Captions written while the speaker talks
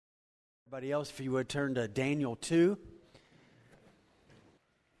Everybody else, if you would turn to Daniel 2.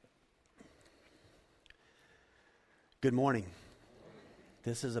 Good morning.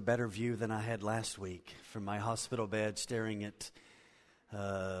 This is a better view than I had last week from my hospital bed staring at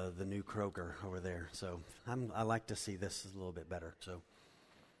the new Kroger over there. So I like to see this a little bit better. So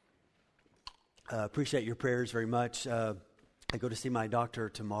appreciate your prayers very much. I go to see my doctor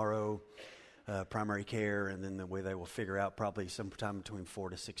tomorrow, primary care, and then the way they will figure out probably sometime between 4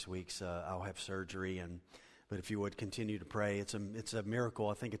 to 6 weeks I'll have surgery. But if you would continue to pray, it's a miracle.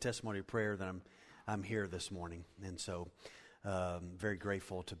 I think a testimony of prayer that I'm here this morning, and so very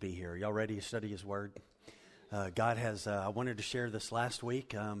grateful to be here. Y'all ready to study His Word? God has. I wanted to share this last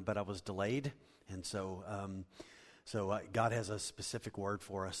week, but I was delayed, and so God has a specific word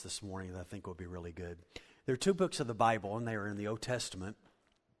for us this morning that I think will be really good. There are two books of the Bible, and they are in the Old Testament,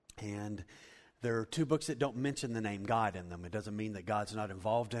 and there are two books that don't mention the name God in them. It doesn't mean that God's not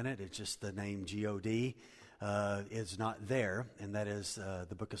involved in it. It's just the name G-O-D is not there, and that is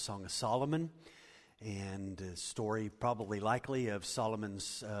the book of Song of Solomon, and a story probably likely of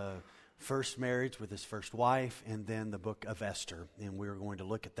Solomon's first marriage with his first wife, and then the book of Esther, and we're going to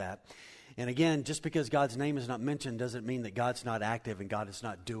look at that. And again, just because God's name is not mentioned doesn't mean that God's not active and God is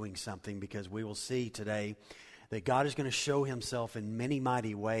not doing something, because we will see today that God is going to show Himself in many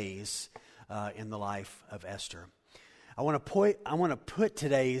mighty ways in the life of Esther. I want to put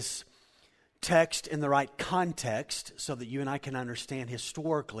today's text in the right context so that you and I can understand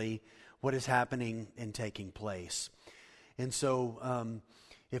historically what is happening and taking place. And so,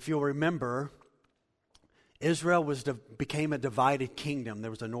 if you'll remember, Israel became a divided kingdom.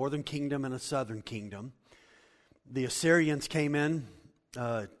 There was a northern kingdom and a southern kingdom. The Assyrians came in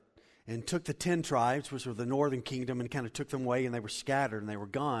and took the 10 tribes, which were the northern kingdom, and kind of took them away, and they were scattered, and they were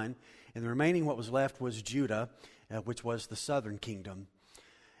gone. And the remaining, what was left, was Judah, which was the southern kingdom.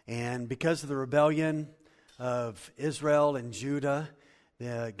 And because of the rebellion of Israel and Judah,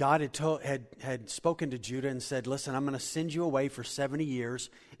 God had spoken to Judah and said, listen, I'm going to send you away for 70 years,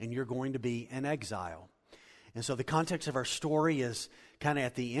 and you're going to be in exile. And so the context of our story is kind of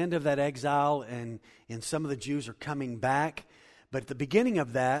at the end of that exile, and some of the Jews are coming back. But at the beginning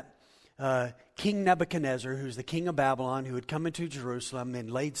of that, King Nebuchadnezzar, who's the king of Babylon, who had come into Jerusalem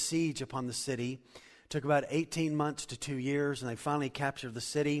and laid siege upon the city, took about 18 months to 2 years, and they finally captured the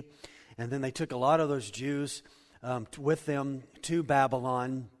city. And then they took a lot of those Jews with them to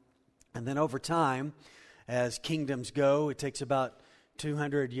Babylon. And then over time, as kingdoms go, it takes about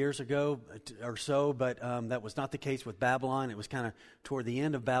 200 years ago or so, but that was not the case with Babylon. It was kind of toward the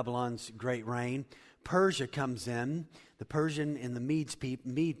end of Babylon's great reign. Persia comes in, the Persian and the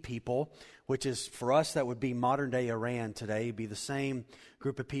Mede people, which is, for us, that would be modern-day Iran today, be the same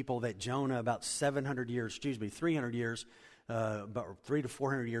group of people that Jonah, about 300 years, about 300 to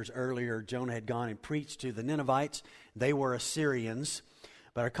 400 years earlier, Jonah had gone and preached to the Ninevites. They were Assyrians.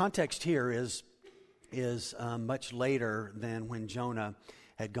 But our context here is much later than when Jonah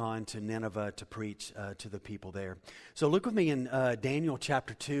had gone to Nineveh to preach to the people there. So look with me in Daniel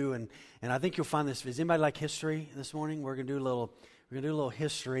chapter 2, and I think you'll find this. Does anybody like history this morning? We're going to do a little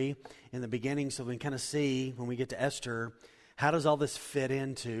history in the beginning, so we can kind of see when we get to Esther, how does all this fit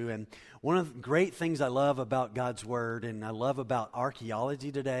into? And one of the great things I love about God's Word, and I love about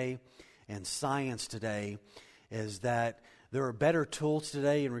archaeology today and science today, is that there are better tools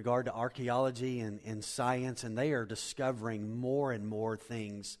today in regard to archaeology and science, and they are discovering more and more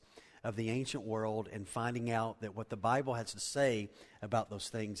things of the ancient world and finding out that what the Bible has to say about those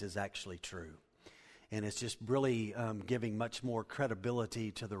things is actually true. And it's just really giving much more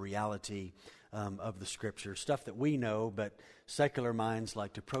credibility to the reality of the Scripture, stuff that we know, but secular minds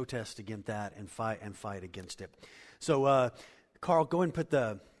like to protest against that and fight against it. So, Carl, go ahead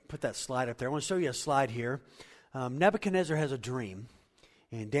and put that slide up there. I want to show you a slide here. Nebuchadnezzar has a dream,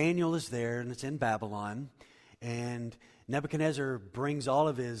 and Daniel is there, and it's in Babylon, and Nebuchadnezzar brings all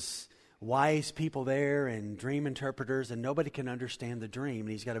of his wise people there and dream interpreters, and nobody can understand the dream, and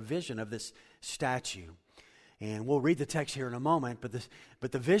he's got a vision of this statue. And we'll read the text here in a moment,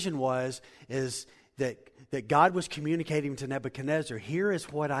 but the vision is that God was communicating to Nebuchadnezzar, here is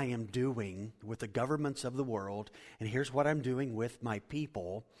what I am doing with the governments of the world, and here's what I'm doing with my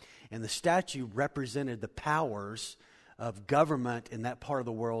people. And the statue represented the powers of government in that part of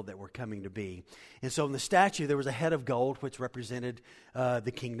the world that were coming to be. And so in the statue, there was a head of gold, which represented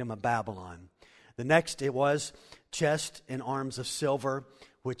the kingdom of Babylon. The next, it was chest and arms of silver,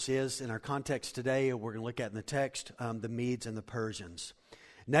 which is, in our context today, we're going to look at in the text, the Medes and the Persians.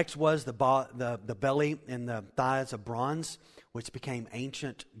 Next was the belly and the thighs of bronze, which became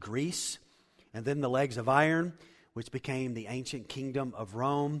ancient Greece. And then the legs of iron, which became the ancient kingdom of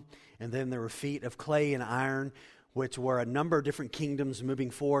Rome. And then there were feet of clay and iron, which were a number of different kingdoms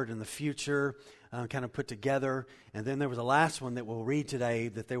moving forward in the future, kind of put together. And then there was a last one that we'll read today,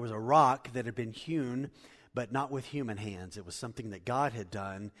 that there was a rock that had been hewn, but not with human hands. It was something that God had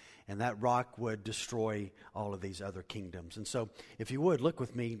done, and that rock would destroy all of these other kingdoms. And so, if you would, look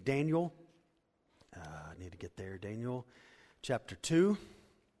with me, Daniel. I need to get there. Daniel chapter 2.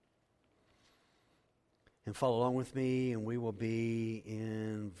 And follow along with me, and we will be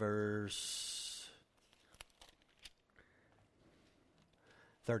in verse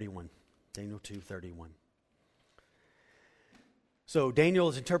 31. Daniel 2:31. So Daniel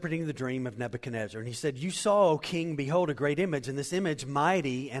is interpreting the dream of Nebuchadnezzar, and he said, "You saw, O king, behold, a great image, and this image,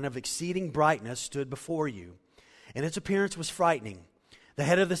 mighty and of exceeding brightness, stood before you. And its appearance was frightening. The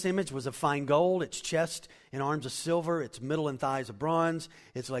head of this image was of fine gold, its chest and arms of silver, its middle and thighs of bronze,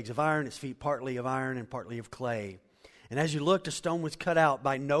 its legs of iron, its feet partly of iron and partly of clay. And as you looked, a stone was cut out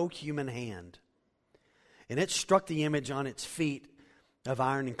by no human hand. And it struck the image on its feet of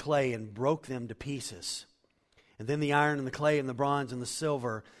iron and clay and broke them to pieces. And then the iron and the clay and the bronze and the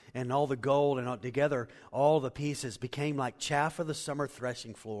silver and all the gold and all together, all the pieces became like chaff of the summer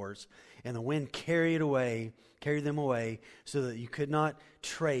threshing floors. And the wind carried them away, so that you could not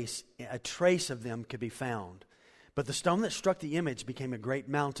a trace of them could be found. But the stone that struck the image became a great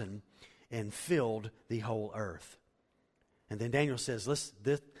mountain and filled the whole earth." And then Daniel says,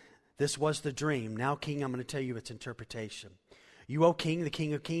 this was the dream. Now, king, I'm going to tell you its interpretation. "You, O king, the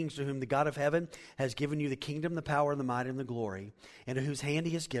king of kings, to whom the God of heaven has given you the kingdom, the power, and the might, and the glory, and to whose hand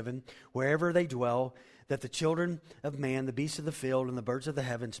he has given, wherever they dwell, that the children of man, the beasts of the field, and the birds of the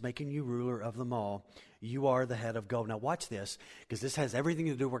heavens, making you ruler of them all, you are the head of gold." Now watch this, because this has everything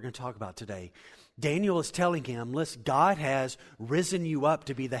to do with what we're going to talk about today. Daniel is telling him, listen, God has risen you up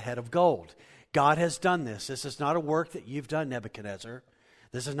to be the head of gold. God has done this. This is not a work that you've done, Nebuchadnezzar.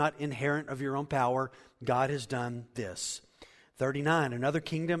 This is not inherent of your own power. God has done this. 39, "Another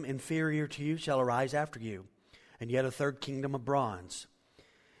kingdom inferior to you shall arise after you, and yet a third kingdom of bronze,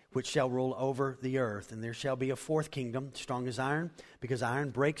 which shall rule over the earth. And there shall be a fourth kingdom, strong as iron, because iron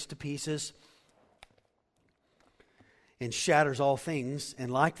breaks to pieces and shatters all things.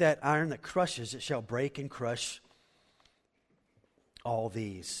 And like that iron that crushes, it shall break and crush all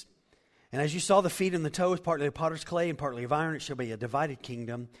these. And as you saw the feet and the toes, partly of potter's clay and partly of iron, it shall be a divided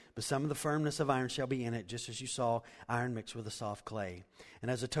kingdom, but some of the firmness of iron shall be in it, just as you saw iron mixed with a soft clay. And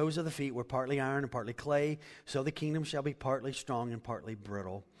as the toes of the feet were partly iron and partly clay, so the kingdom shall be partly strong and partly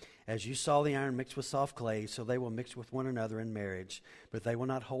brittle. As you saw the iron mixed with soft clay, so they will mix with one another in marriage, but they will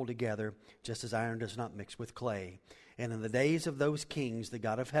not hold together, just as iron does not mix with clay. And in the days of those kings, the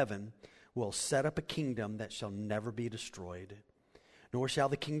God of heaven will set up a kingdom that shall never be destroyed, nor shall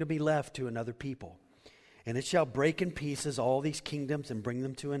the kingdom be left to another people. And it shall break in pieces all these kingdoms and bring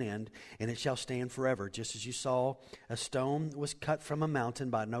them to an end, and it shall stand forever. Just as you saw a stone was cut from a mountain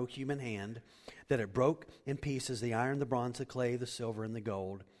by no human hand, that it broke in pieces the iron, the bronze, the clay, the silver, and the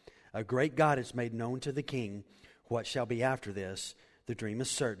gold. A great God has made known to the king what shall be after this. The dream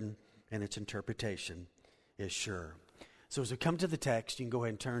is certain, and its interpretation is sure." So as we come to the text, you can go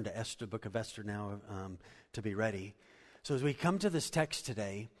ahead and turn to the book of Esther now to be ready. So as we come to this text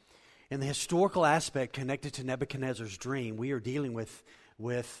today, in the historical aspect connected to Nebuchadnezzar's dream, we are dealing with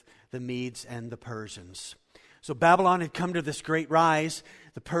the Medes and the Persians. So Babylon had come to this great rise.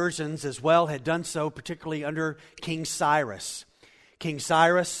 The Persians as well had done so, particularly under King Cyrus. King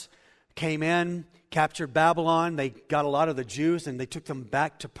Cyrus came in, captured Babylon. They got a lot of the Jews and they took them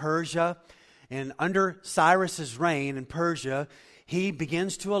back to Persia. And under Cyrus's reign in Persia, he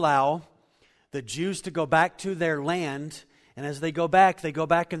begins to allow the Jews to go back to their land, and as they go back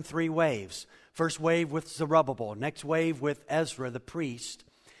in three waves. First wave with Zerubbabel, next wave with Ezra the priest,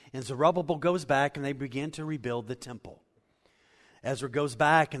 and Zerubbabel goes back and they begin to rebuild the temple. Ezra goes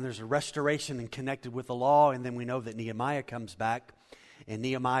back and there's a restoration and connected with the law, and then we know that Nehemiah comes back, and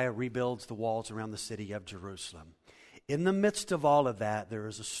Nehemiah rebuilds the walls around the city of Jerusalem. In the midst of all of that, there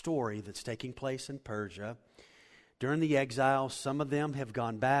is a story that's taking place in Persia. During the exile, some of them have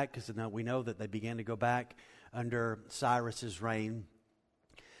gone back, because we know that they began to go back under Cyrus's reign.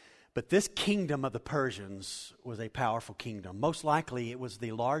 But this kingdom of the Persians was a powerful kingdom. Most likely it was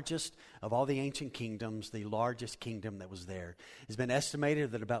the largest of all the ancient kingdoms, the largest kingdom that was there. It's been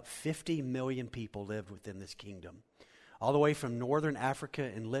estimated that about 50 million people lived within this kingdom. All the way from northern Africa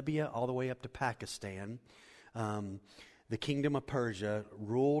and Libya, all the way up to Pakistan. The kingdom of Persia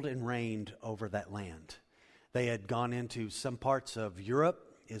ruled and reigned over that land. They had gone into some parts of Europe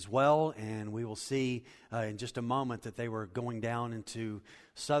as well, and we will see in just a moment that they were going down into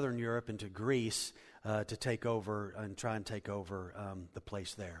southern Europe, into Greece, to take over and try and take over the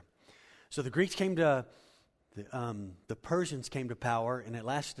place there. So the Greeks came to, the Persians came to power, and it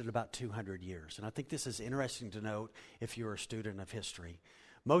lasted about 200 years. And I think this is interesting to note if you're a student of history.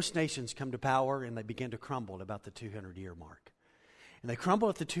 Most nations come to power and they begin to crumble at about the 200-year mark. And they crumble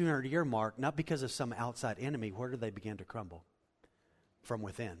at the 200-year mark not because of some outside enemy. Where do they begin to crumble? From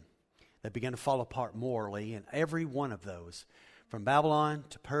within. They begin to fall apart morally, and every one of those, from Babylon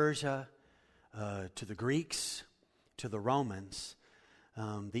to Persia to the Greeks to the Romans,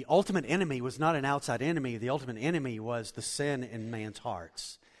 the ultimate enemy was not an outside enemy. The ultimate enemy was the sin in man's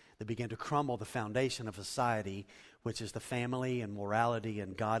hearts that began to crumble the foundation of society, which is the family and morality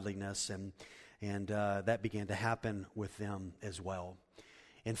and godliness, and that began to happen with them as well.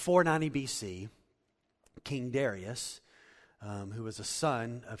 In 490 BC, King Darius, who was a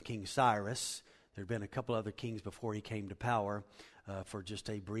son of King Cyrus, there had been a couple other kings before he came to power for just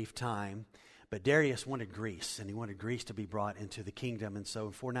a brief time, but Darius wanted Greece, and he wanted Greece to be brought into the kingdom. And so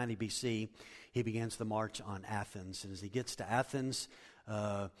in 490 BC, he begins the march on Athens. And as he gets to Athens,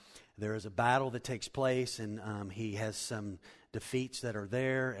 there is a battle that takes place, and he has some defeats that are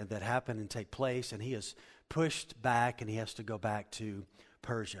there and that happen and take place, and he is pushed back, and he has to go back to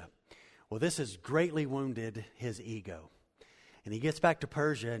Persia. Well, this has greatly wounded his ego. And he gets back to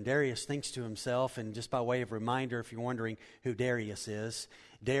Persia, and Darius thinks to himself, and just by way of reminder, if you're wondering who Darius is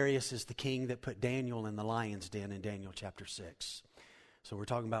the king that put Daniel in the lion's den in Daniel chapter 6. So we're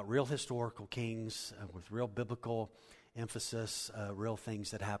talking about real historical kings with real biblical emphasis, real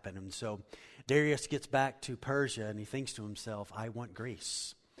things that happen. And so Darius gets back to Persia, and he thinks to himself, I want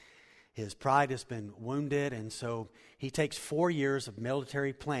Greece. His pride has been wounded, and so he takes 4 years of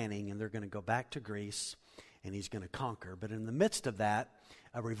military planning, and they're going to go back to Greece, and he's going to conquer. But in the midst of that,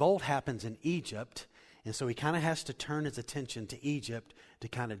 a revolt happens in Egypt, and so he kind of has to turn his attention to Egypt to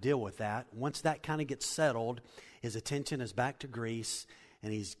kind of deal with that. Once that kind of gets settled, his attention is back to Greece,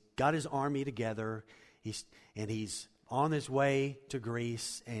 and he's got his army together, he's on his way to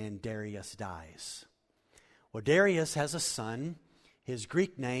Greece, and Darius dies. Well, Darius has a son. His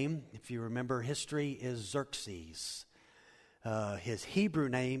Greek name, if you remember history, is Xerxes. His Hebrew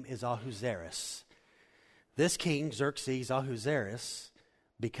name is Ahasuerus. This king, Xerxes Ahasuerus,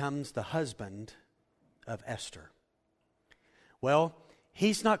 becomes the husband of Esther. Well,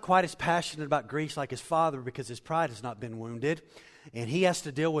 he's not quite as passionate about Greece like his father because his pride has not been wounded, and he has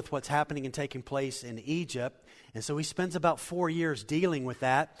to deal with what's happening and taking place in Egypt, and so he spends about 4 years dealing with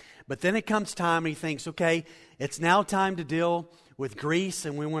that. But then it comes time, and he thinks, okay, it's now time to deal with Greece,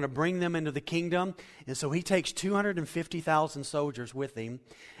 and we want to bring them into the kingdom. And so he takes 250,000 soldiers with him,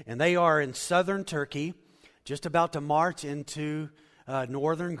 and they are in southern Turkey, just about to march into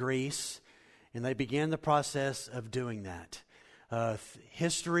northern Greece, and they begin the process of doing that.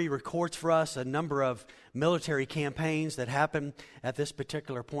 History records for us a number of military campaigns that happened at this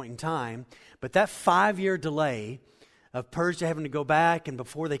particular point in time, but that 5-year delay of Persia having to go back, and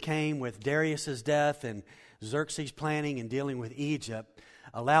before they came with Darius's death and Xerxes planning and dealing with Egypt,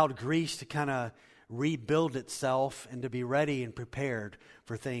 allowed Greece to kind of rebuild itself and to be ready and prepared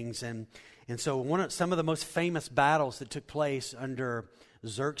for things. And so some of the most famous battles that took place under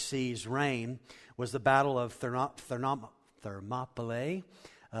Xerxes' reign was the Battle of Thermopylae,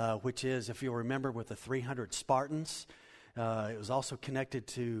 which is, if you'll remember, with the 300 Spartans. It was also connected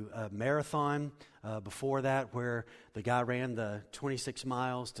to Marathon before that, where the guy ran the 26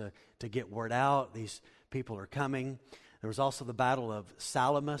 miles to get word out. These people are coming. There was also the Battle of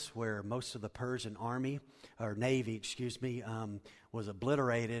Salamis, where most of the Persian army, or navy, was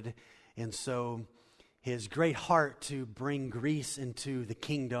obliterated. And so his great heart to bring Greece into the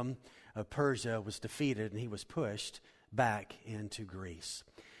kingdom of Persia was defeated, and he was pushed back into Greece.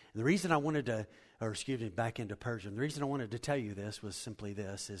 And the reason I wanted to, back into Persia. And the reason I wanted to tell you this was simply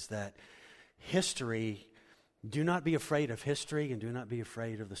this, is that history, do not be afraid of history and do not be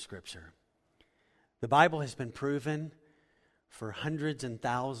afraid of the Scripture. The Bible has been proven for hundreds and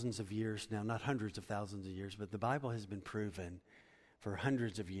thousands of years now, not hundreds of thousands of years, but the Bible has been proven for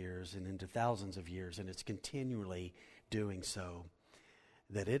hundreds of years and into thousands of years, and it's continually doing so,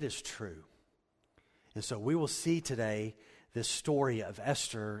 that it is true. And so we will see today this story of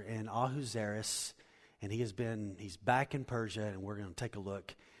Esther and Ahasuerus, and he's back in Persia, and we're going to take a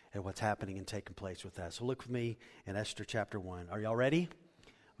look at what's happening and taking place with that. So look with me in Esther chapter 1. Are y'all ready?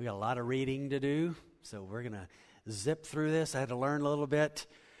 We got a lot of reading to do, so we're going to zip through this. I had to learn a little bit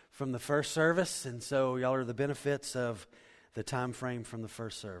from the first service, and so y'all are the benefits of the time frame from the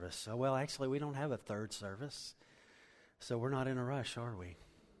first service. Oh, well, actually, we don't have a third service, so we're not in a rush, are we?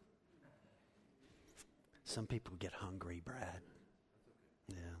 Some people get hungry, Brad.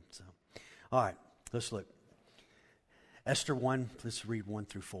 Yeah, so. All right. Let's look. Esther 1, let's read 1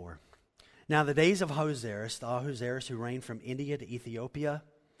 through 4. Now the days of Ahasuerus, the Ahasuerus who reigned from India to Ethiopia,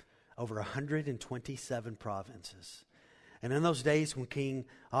 over 127 provinces. And in those days when King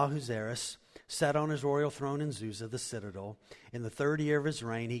Ahasuerus sat on his royal throne in Susa, the citadel, in the 3rd year of his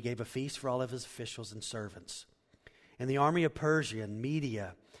reign, he gave a feast for all of his officials and servants. And the army of Persia and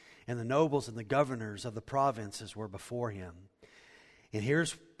Media and the nobles and the governors of the provinces were before him. And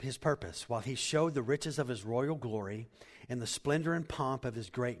here's his purpose. While he showed the riches of his royal glory and the splendor and pomp of his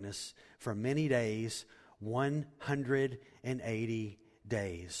greatness for many days, 180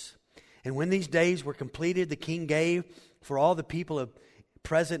 days. And when these days were completed, the king gave for all the people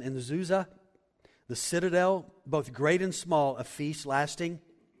present in Susa, the citadel, both great and small, a feast lasting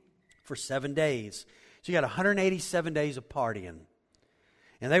for 7 days. So you got 187 days of partying.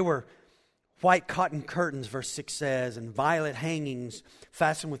 And they were white cotton curtains, verse 6 says, and violet hangings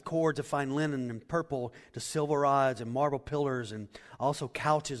fastened with cords of fine linen, and purple to silver rods, and marble pillars, and also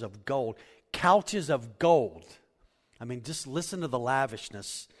couches of gold. Couches of gold. I mean, just listen to the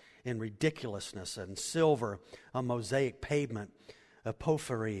lavishness and ridiculousness, and silver on mosaic pavement of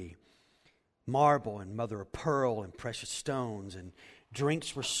porphyry, marble and mother of pearl and precious stones, and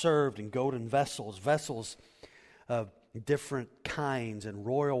drinks were served in golden vessels, vessels of different kinds, and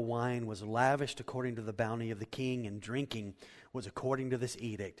royal wine was lavished according to the bounty of the king, and drinking was according to this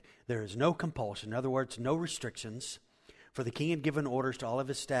edict. There is no compulsion, in other words, no restrictions, for the king had given orders to all of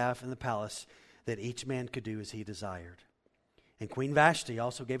his staff in the palace that each man could do as he desired. And Queen Vashti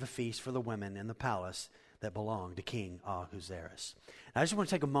also gave a feast for the women in the palace that belonged to King Ahasuerus. Now, I just want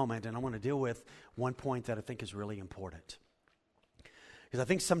to take a moment, and I want to deal with one point that I think is really important. Because I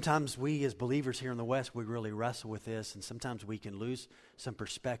think sometimes we as believers here in the West, we really wrestle with this, and sometimes we can lose some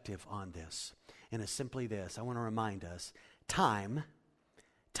perspective on this. And it's simply this. I want to remind us, time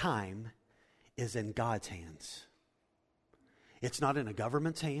is in God's hands. It's not in a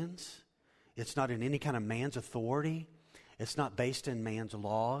government's hands. It's not in any kind of man's authority. It's not based in man's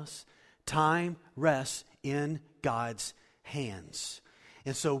laws. Time rests in God's hands.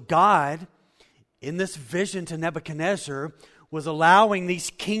 And so God, in this vision to Nebuchadnezzar, was allowing these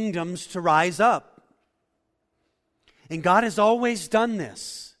kingdoms to rise up. And God has always done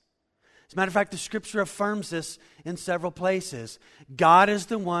this. As a matter of fact, the Scripture affirms this in several places. God is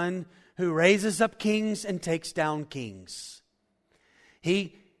the one who raises up kings and takes down kings.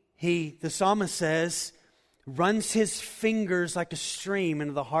 The psalmist says, runs his fingers like a stream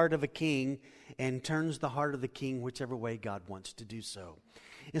into the heart of a king and turns the heart of the king whichever way God wants to do so.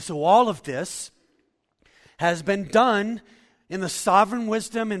 And so all of this has been done in the sovereign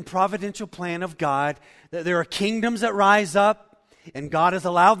wisdom and providential plan of God. That there are kingdoms that rise up, and God has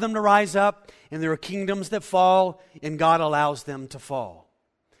allowed them to rise up, and there are kingdoms that fall, and God allows them to fall.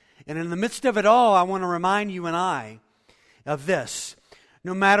 And in the midst of it all, I want to remind you and I of this.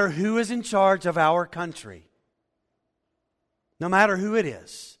 No matter who is in charge of our country, no matter who it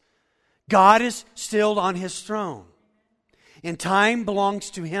is, God is still on His throne. And time belongs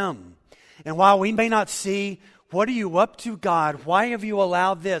to Him. And while we may not see, what are you up to, God? Why have you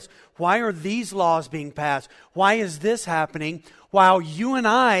allowed this? Why are these laws being passed? Why is this happening? While you and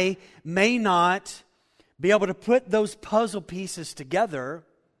I may not be able to put those puzzle pieces together,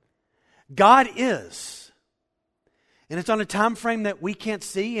 God is. And it's on a time frame that we can't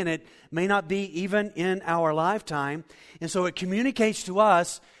see, and it may not be even in our lifetime. And so it communicates to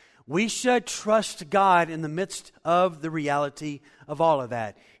us, we should trust God in the midst of the reality of all of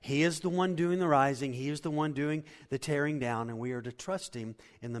that. He is the one doing the rising. He is the one doing the tearing down, and we are to trust Him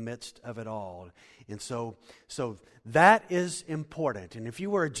in the midst of it all. And so that is important. And if you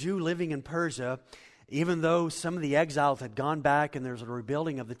were a Jew living in Persia, even though some of the exiles had gone back and there's a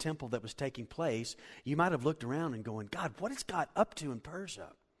rebuilding of the temple that was taking place, you might have looked around and going, God, what is God up to in Persia?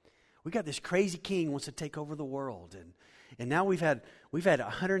 We got this crazy king who wants to take over the world. And now we've had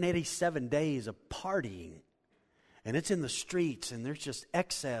 187 days of partying. And it's in the streets, and there's just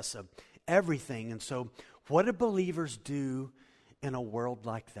excess of everything. And so what do believers do in a world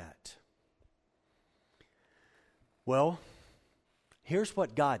like that? Well, here's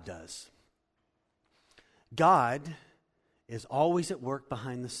what God does. God is always at work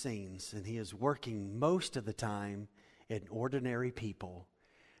behind the scenes, and He is working most of the time in ordinary people,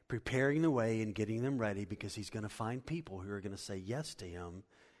 preparing the way and getting them ready, because He's going to find people who are going to say yes to Him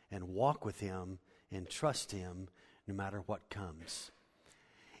and walk with Him and trust Him no matter what comes.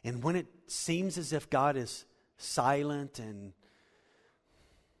 And when it seems as if God is silent and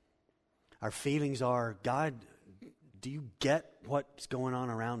our feelings are, God, do you get what's going on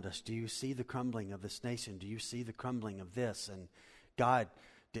around us? Do you see the crumbling of this nation? Do you see the crumbling of this? And God,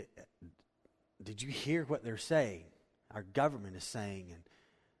 did you hear what they're saying? Our government is saying, and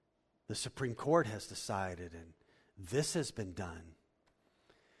the Supreme Court has decided, and this has been done.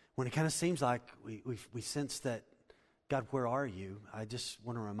 When it kind of seems like we sense that, God, where are you? I just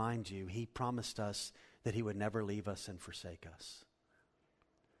want to remind you, He promised us that He would never leave us and forsake us.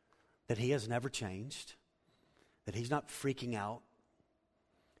 That He has never changed. That He's not freaking out.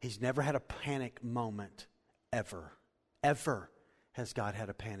 He's never had a panic moment, ever. Ever has God had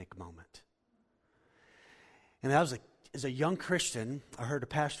a panic moment. And as a young Christian, I heard a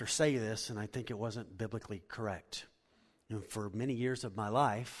pastor say this, and I think it wasn't biblically correct. And for many years of my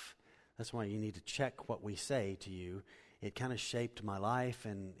life, that's why you need to check what we say to you. It kind of shaped my life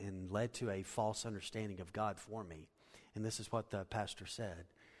and led to a false understanding of God for me. And this is what the pastor said,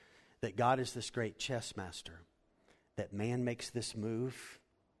 that God is this great chess master, that man makes this move,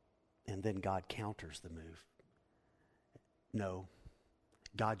 and then God counters the move. No,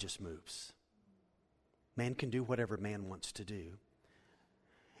 God just moves. Man can do whatever man wants to do.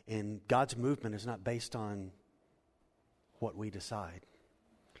 And God's movement is not based on what we decide.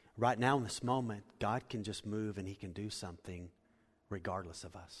 Right now in this moment, God can just move and He can do something regardless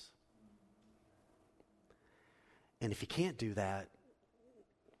of us. And if He can't do that,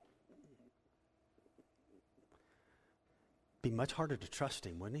 it'd be much harder to trust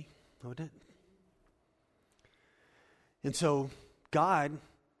Him, wouldn't it? And so God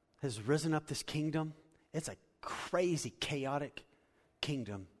has risen up this kingdom. It's a crazy, chaotic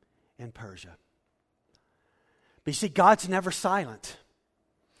kingdom in Persia. But you see, God's never silent.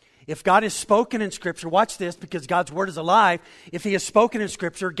 If God has spoken in Scripture, watch this, because God's Word is alive. If He has spoken in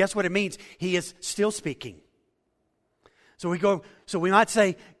Scripture, guess what it means? He is still speaking. So we might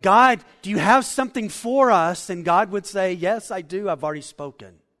say, God, do you have something for us? And God would say, yes, I do. I've already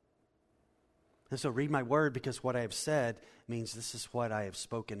spoken. And so read my word, because what I have said means this is what I have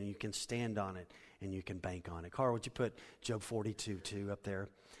spoken, and you can stand on it and you can bank on it. Carl, would you put Job 42:2 up there?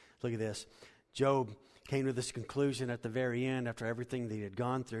 Look at this. Job came to this conclusion at the very end after everything that he had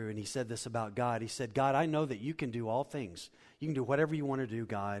gone through, and he said this about God. He said, God, I know that you can do all things. You can do whatever you want to do,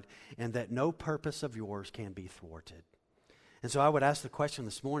 God, and that no purpose of yours can be thwarted. And so I would ask the question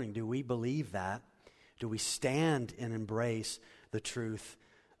this morning, do we believe that? Do we stand and embrace the truth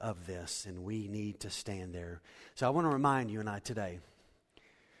of this? And we need to stand there. So I want to remind you and I today,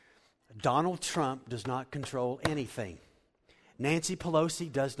 Donald Trump does not control anything. Nancy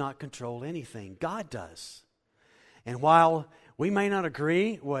Pelosi does not control anything. God does. And while we may not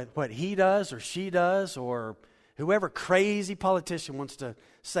agree with what he does or she does or whoever crazy politician wants to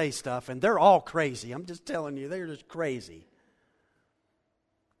say stuff, and they're all crazy. I'm just telling you, they're just crazy.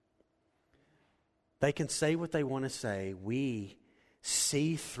 They can say what they want to say. We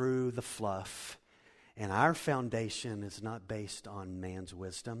see through the fluff. And our foundation is not based on man's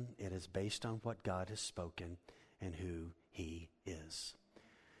wisdom. It is based on what God has spoken and who He is.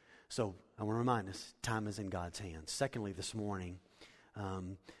 So I want to remind us, time is in God's hands. Secondly, this morning,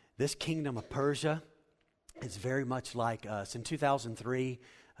 this kingdom of Persia is very much like us. In 2003,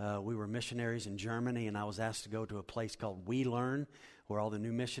 we were missionaries in Germany, and I was asked to go to a place called We Learn, where all the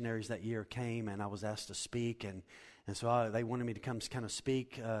new missionaries that year came, and I was asked to speak. And so they wanted me to come kind of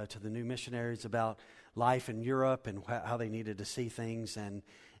speak to the new missionaries about life in Europe and how they needed to see things. And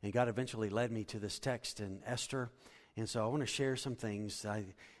God eventually led me to this text in Esther. And so I want to share some things.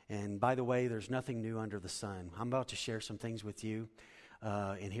 And by the way, there's nothing new under the sun. I'm about to share some things with you.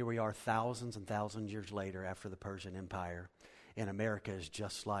 And here we are thousands and thousands of years later after the Persian Empire. And America is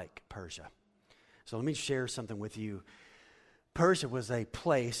just like Persia. So let me share something with you. Persia was a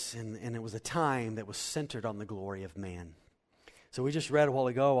place and it was a time that was centered on the glory of man. So we just read a while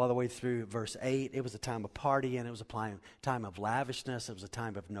ago all the way through verse 8. It was a time of partying. It was a time of lavishness. It was a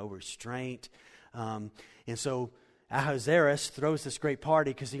time of no restraint. And so Ahasuerus throws this great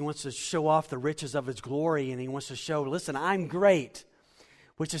party because he wants to show off the riches of his glory, and he wants to show, listen, I'm great,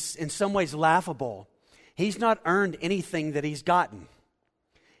 which is in some ways laughable. He's not earned anything that he's gotten.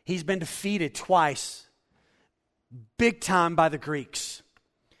 He's been defeated twice, big time by the Greeks.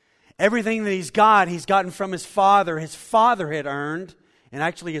 Everything that he's gotten from his father. His father had earned, and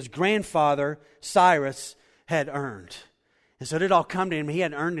actually his grandfather, Cyrus, had earned. And so it did all come to him. He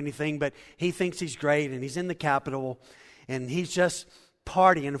hadn't earned anything, but he thinks he's great, and he's in the capital, and he's just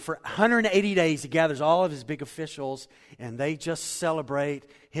partying. For 180 days, he gathers all of his big officials, and they just celebrate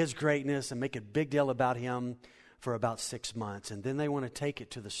his greatness and make a big deal about him for about 6 months. And then they want to take it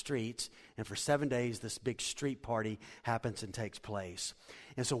to the streets, and for 7 days, this big street party happens and takes place.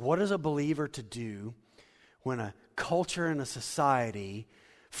 And so what is a believer to do when a culture and a society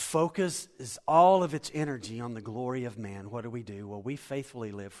focuses all of its energy on the glory of man? What do? Well, we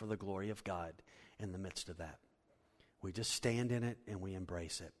faithfully live for the glory of God. in the midst of that. We just stand in it and we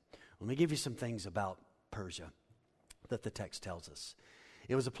embrace it. Let me give you some things about Persia that the text tells us.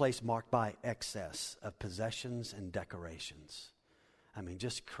 It was a place marked by excess of possessions and decorations. I mean,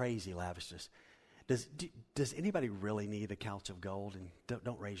 just crazy lavishness. Does anybody really need a couch of gold? And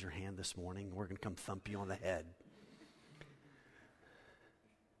don't raise your hand this morning. We're going to come thump you on the head.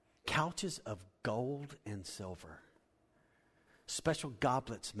 Couches of gold and silver. Special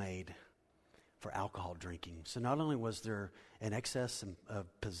goblets made for alcohol drinking. So not only was there an excess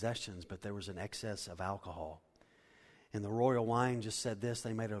of possessions, but there was an excess of alcohol. And the royal wine just said this.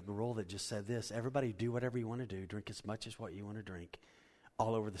 They made a rule that just said this. Everybody do whatever you want to do. Drink as much as what you want to drink.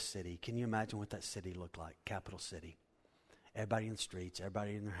 All over the city. Can you imagine what that city looked like? Capital city. Everybody in the streets.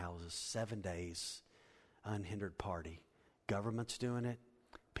 Everybody in their houses. 7 days. Unhindered party. Government's doing it.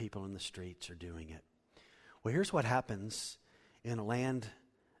 People in the streets are doing it. Well, here's what happens in a land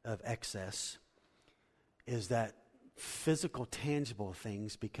of excess is that physical, tangible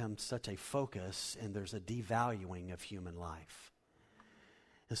things become such a focus, and there's a devaluing of human life.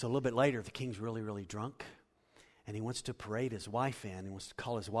 And so a little bit later, the king's really, really drunk, and he wants to parade his wife in. He wants to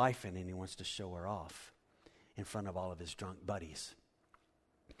call his wife in, and he wants to show her off in front of all of his drunk buddies.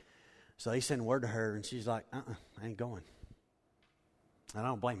 So they send word to her, and she's like, I ain't going. And I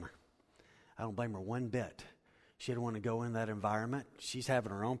don't blame her. I don't blame her one bit. She didn't want to go in that environment. She's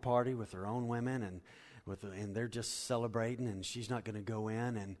having her own party with her own women, and they're just celebrating, and she's not going to go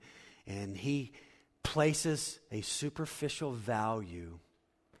in. And he places a superficial value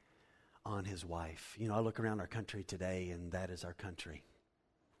on his wife. You know, I look around our country today, and that is our country.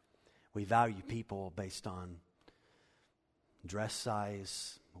 We value people based on dress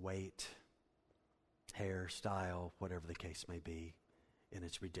size, weight, hairstyle, whatever the case may be, and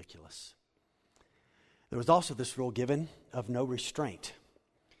it's ridiculous. There was also this rule given of no restraint.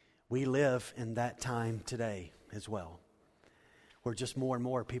 We live in that time today as well, where just more and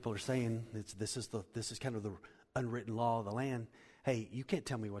more people are saying this is kind of the unwritten law of the land. Hey, you can't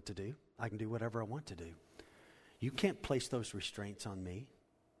tell me what to do. I can do whatever I want to do. You can't place those restraints on me.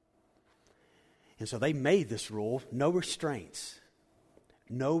 And so they made this rule, no restraints.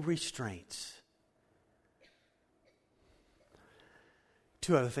 No restraints.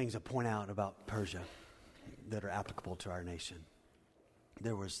 Two other things to point out about Persia that are applicable to our nation.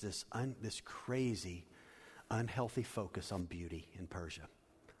 There was this crazy, unhealthy focus on beauty in Persia.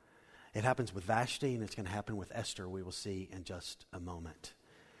 It happens with Vashti, and it's going to happen with Esther, we will see in just a moment.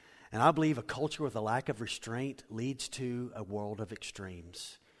 And I believe a culture with a lack of restraint leads to a world of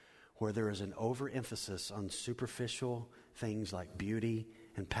extremes, where there is an overemphasis on superficial things like beauty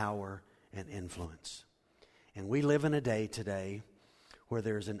and power and influence. And we live in a day today where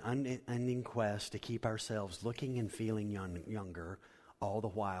there's an unending quest to keep ourselves looking and feeling younger, all the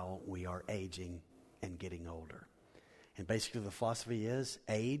while we are aging and getting older. And basically the philosophy is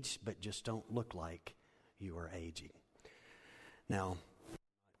age, but just don't look like you are aging. Now,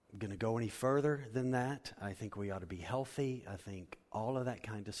 I'm going to go any further than that. I think we ought to be healthy. I think all of that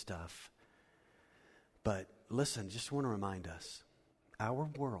kind of stuff. But listen, just want to remind us, our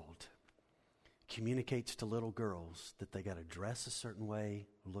world communicates to little girls that they got to dress a certain way,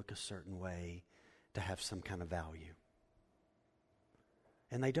 look a certain way, to have some kind of value.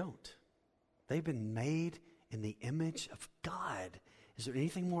 And they don't. They've been made in the image of God. Is there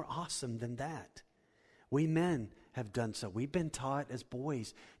anything more awesome than that? We men have done so. We've been taught as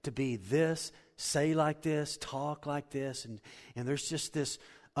boys to be this, say like this, talk like this. And there's just this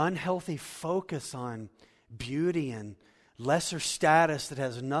unhealthy focus on beauty and lesser status that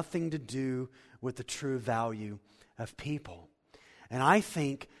has nothing to do with the true value of people. And I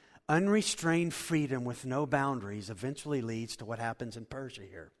think unrestrained freedom with no boundaries eventually leads to what happens in Persia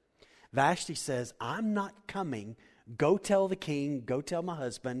here. Vashti says, I'm not coming. Go tell the king, go tell my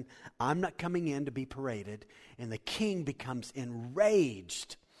husband, I'm not coming in to be paraded. And the king becomes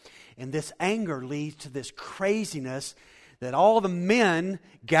enraged. And this anger leads to this craziness that all the men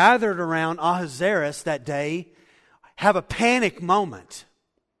gathered around Ahasuerus that day have a panic moment.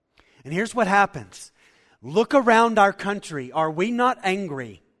 And here's what happens. Look around our country. Are we not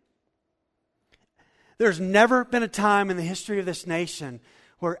angry? There's never been a time in the history of this nation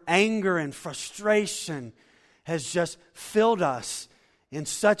where anger and frustration has just filled us in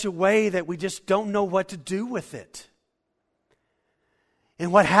such a way that we just don't know what to do with it.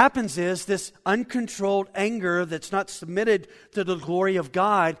 And what happens is this uncontrolled anger that's not submitted to the glory of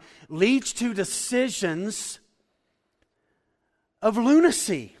God leads to decisions of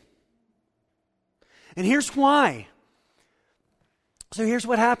lunacy. And here's why. So here's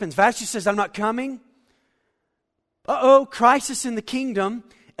what happens. Vashti says, I'm not coming. Crisis in the kingdom.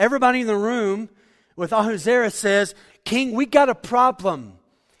 Everybody in the room with Ahasuerus says, King, we got a problem.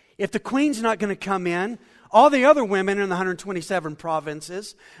 If the queen's not going to come in, all the other women in the 127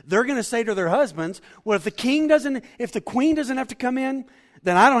 provinces, they're going to say to their husbands, well, if the queen doesn't have to come in,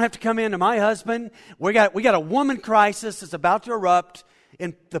 then I don't have to come in to my husband. We got a woman crisis that's about to erupt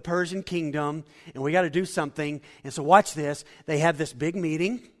in the Persian kingdom, and we got to do something. And so watch this. They have this big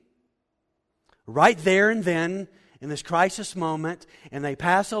meeting right there and then in this crisis moment, and they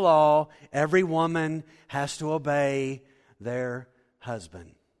pass a law. Every woman has to obey their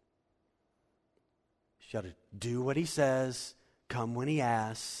husband. She's got to do what he says, come when he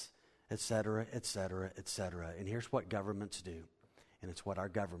asks, etc., etc., etc. And here's what governments do, and it's what our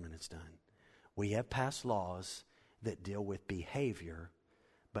government has done. We have passed laws that deal with behavior,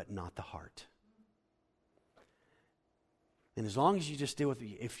 but not the heart. And as long as you just deal with,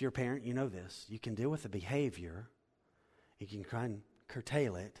 if you're a parent, you know this, you can deal with the behavior, you can try and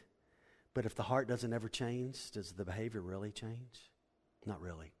curtail it, but if the heart doesn't ever change, does the behavior really change? Not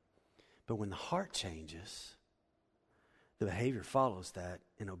really. But when the heart changes, the behavior follows that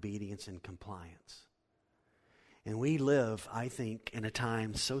in obedience and compliance. And we live, I think, in a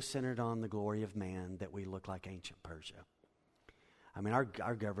time so centered on the glory of man that we look like ancient Persia. I mean,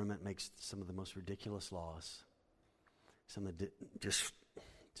 our government makes some of the most ridiculous laws. Some of the just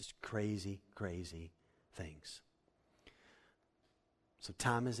crazy, crazy things. So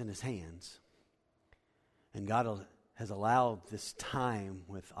time is in his hands. And God has allowed this time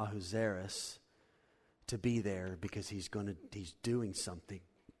with Ahasuerus to be there because he's doing something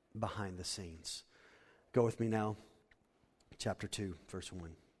behind the scenes. Go with me now, chapter 2, verse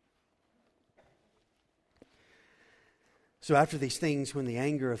 1. So after these things, when the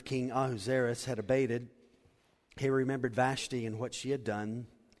anger of King Ahasuerus had abated, he remembered Vashti and what she had done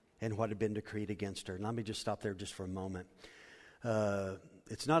and what had been decreed against her. And let me just stop there just for a moment.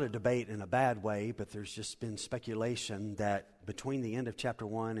 It's not a debate in a bad way, but there's just been speculation that between the end of chapter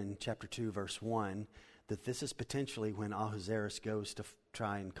 1 and chapter 2, verse 1, that this is potentially when Ahasuerus goes to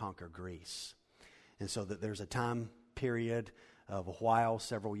try and conquer Greece. And so that there's a time period of a while,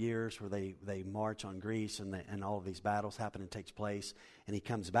 several years, where they march on Greece and all of these battles happen and takes place. And he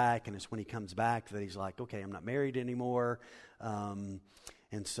comes back, and it's when he comes back that he's like, okay, I'm not married anymore.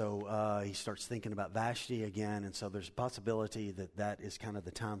 And so he starts thinking about Vashti again, and so there's a possibility that is kind of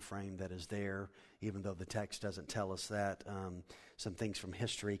the time frame that is there, even though the text doesn't tell us that. Some things from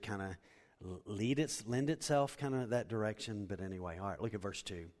history kind of lend itself kind of that direction, but anyway, all right, look at verse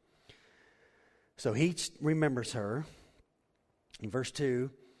 2. So he remembers her. In verse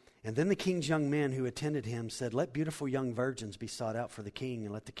 2, and then the king's young men who attended him said, let beautiful young virgins be sought out for the king,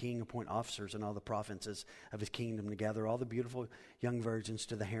 and let the king appoint officers in all the provinces of his kingdom to gather all the beautiful young virgins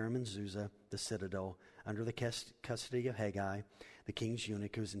to the harem in Susa, the citadel, under the custody of Haggai, the king's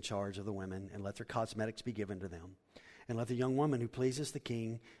eunuch who is in charge of the women, and let their cosmetics be given to them. And let the young woman who pleases the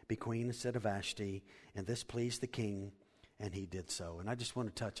king be queen instead of Vashti, and this pleased the king, and he did so. And I just want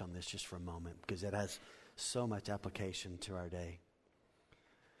to touch on this just for a moment, because it has so much application to our day.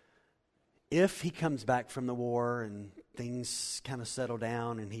 If he comes back from the war and things kind of settle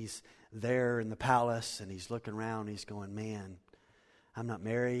down and he's there in the palace and he's looking around, he's going, man, I'm not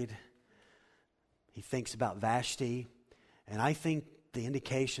married. He thinks about Vashti. And I think the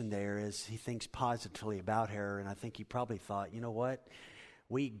indication there is he thinks positively about her. And I think he probably thought, you know what?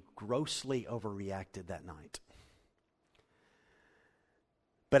 We grossly overreacted that night.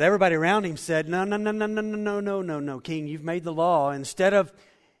 But everybody around him said, no, King, you've made the law. Instead of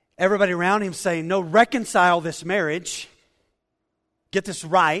everybody around him saying, no, reconcile this marriage, get this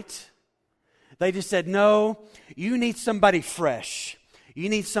right, they just said, no, you need somebody fresh. You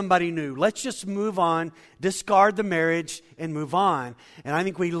need somebody new. Let's just move on, discard the marriage, and move on. And I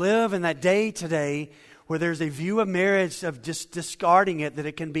think we live in that day today where there's a view of marriage of just discarding it, that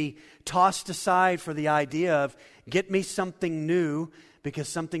it can be tossed aside for the idea of get me something new because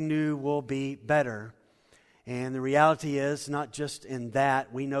something new will be better. And the reality is, not just in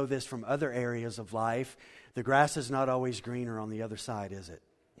that, we know this from other areas of life, the grass is not always greener on the other side, is it?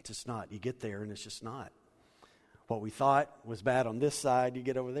 It's just not. You get there and it's just not. What we thought was bad on this side, you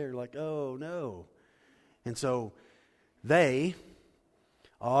get over there, you're like, oh no. And so everybody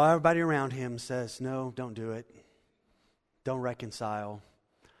around him says, no, don't do it. Don't reconcile.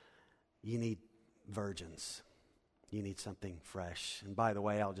 You need virgins. You need something fresh. And by the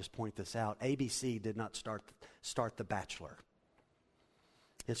way, I'll just point this out. ABC did not start The Bachelor.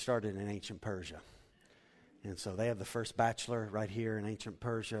 It started in ancient Persia. And so they have the first Bachelor right here in ancient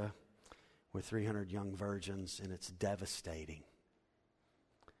Persia with 300 young virgins, and it's devastating.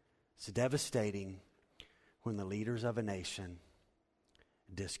 It's devastating when the leaders of a nation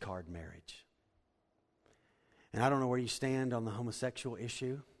discard marriage. And I don't know where you stand on the homosexual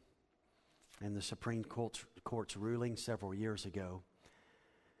issue and the Supreme Court's ruling several years ago.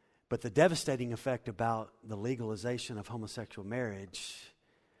 But the devastating effect about the legalization of homosexual marriage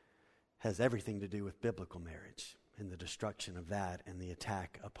has everything to do with biblical marriage and the destruction of that and the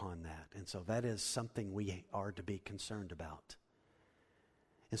attack upon that. And so that is something we are to be concerned about.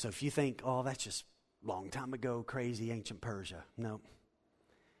 And so if you think, oh, that's just a long time ago, crazy ancient Persia. No,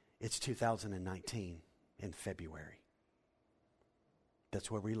 it's 2019 in February.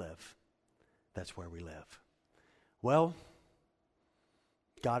 That's where we live. That's where we live. Well,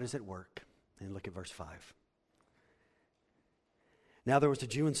 God is at work. And look at verse 5. Now there was a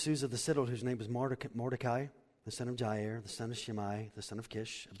Jew in Susa the citadel whose name was Mordecai, the son of Jair, the son of Shimei, the son of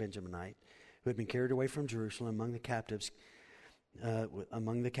Kish, a Benjaminite, who had been carried away from Jerusalem among the captives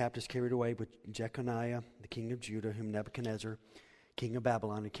carried away with Jeconiah, the king of Judah, whom Nebuchadnezzar, king of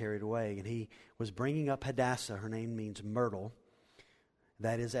Babylon, had carried away. And he was bringing up Hadassah, her name means myrtle,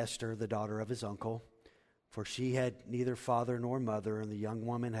 that is Esther, the daughter of his uncle, for she had neither father nor mother, and the young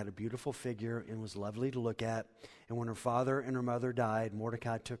woman had a beautiful figure and was lovely to look at. And when her father and her mother died,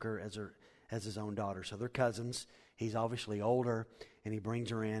 Mordecai took her as his own daughter. So they're cousins. He's obviously older, and he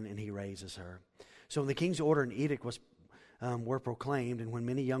brings her in and he raises her. So when the king's order and edict were proclaimed, and when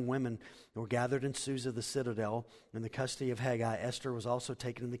many young women were gathered in Susa the citadel in the custody of Hegai, Esther was also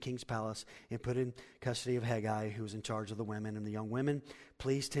taken in the king's palace and put in custody of Hegai, who was in charge of the women. And the young women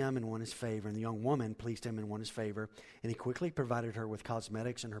pleased him and won his favor, and the young woman pleased him and won his favor, and he quickly provided her with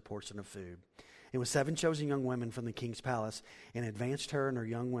cosmetics and her portion of food. And with 7 chosen young women from the king's palace, and advanced her and her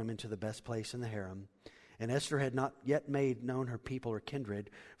young women to the best place in the harem. And Esther had not yet made known her people or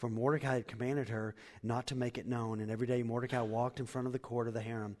kindred, for Mordecai had commanded her not to make it known. And every day Mordecai walked in front of the court of the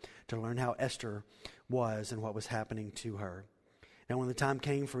harem to learn how Esther was and what was happening to her. Now when the time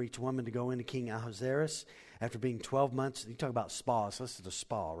came for each woman to go into King Ahasuerus, after being 12 months, you talk about spas, this is a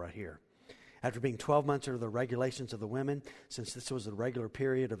spa right here. After being 12 months under the regulations of the women, since this was the regular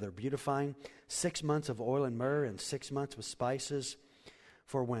period of their beautifying, 6 months of oil and myrrh and 6 months with spices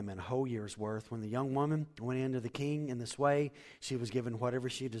for women, a whole year's worth. When the young woman went into the king in this way, she was given whatever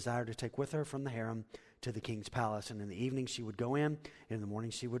she desired to take with her from the harem to the king's palace. And in the evening she would go in, and in the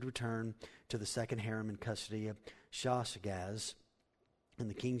morning she would return to the second harem in custody of Shaashgaz, and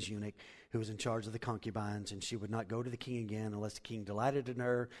the king's eunuch, who was in charge of the concubines. And she would not go to the king again unless the king delighted in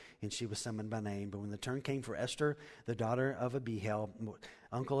her, and she was summoned by name. But when the turn came for Esther, the daughter of Abihail,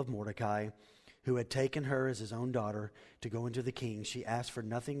 uncle of Mordecai, who had taken her as his own daughter to go into the king, she asked for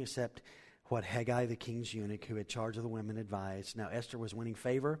nothing except what Hegai, the king's eunuch, who had charge of the women, advised. Now Esther was winning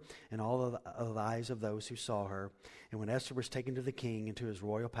favor in all of the eyes of those who saw her. And when Esther was taken to the king into his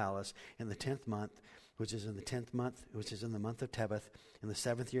royal palace in the 10th month, which is in the month of Tebeth, in the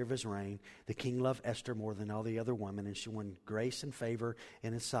 7th year of his reign, the king loved Esther more than all the other women, and she won grace and favor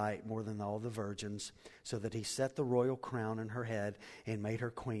in his sight more than all the virgins, so that he set the royal crown on her head and made her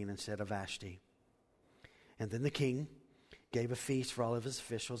queen instead of Vashti. And then the king gave a feast for all of his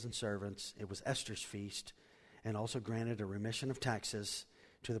officials and servants. It was Esther's feast, and also granted a remission of taxes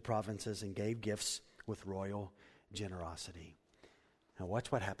to the provinces and gave gifts with royal generosity. Now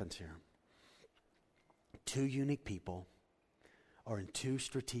watch what happens here. 2 unique people are in 2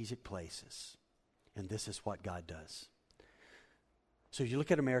 strategic places, and this is what God does. So you look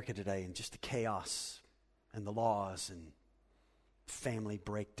at America today and just the chaos and the laws and family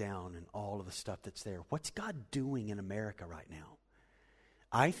breakdown and all of the stuff that's there. What's God doing in America right now?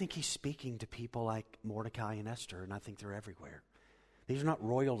 I think he's speaking to people like Mordecai and Esther, and I think they're everywhere. These are not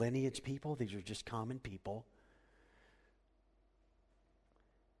royal lineage people. These are just common people.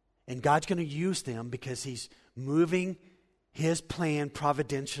 And God's going to use them because he's moving his plan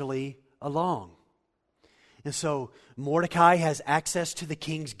providentially along. And so Mordecai has access to the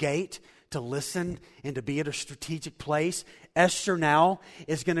king's gate to listen and to be at a strategic place. Esther now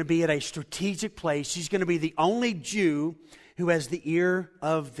is going to be at a strategic place. She's going to be the only Jew who has the ear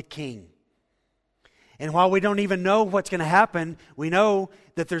of the king. And while we don't even know what's going to happen, we know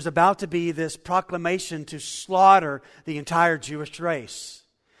that there's about to be this proclamation to slaughter the entire Jewish race.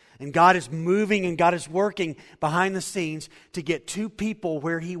 And God is moving and God is working behind the scenes to get 2 people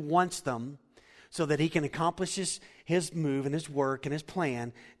where he wants them so that he can accomplish his move and his work and his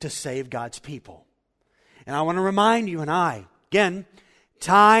plan to save God's people. And I want to remind you and I, again,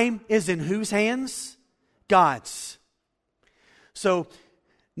 time is in whose hands? God's. So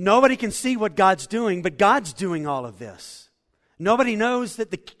nobody can see what God's doing, but God's doing all of this. Nobody knows that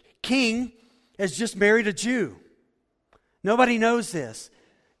the king has just married a Jew. Nobody knows this.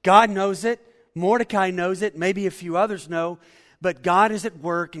 God knows it. Mordecai knows it. Maybe a few others know. But God is at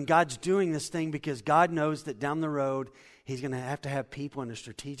work, and God's doing this thing because God knows that down the road, He's going to have people in a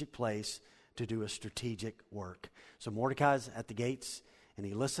strategic place to do a strategic work. So Mordecai's at the gates, and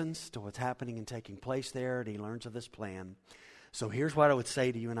he listens to what's happening and taking place there, and he learns of this plan. So here's what I would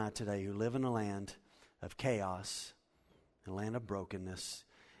say to you and I today who live in a land of chaos, a land of brokenness.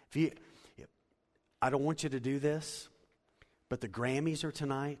 I don't want you to do this, but the Grammys are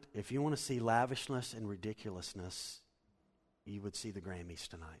tonight. If you want to see lavishness and ridiculousness, you would see the Grammys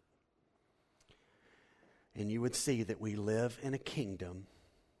tonight. And you would see that we live in a kingdom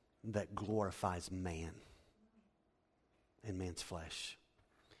that glorifies man and man's flesh.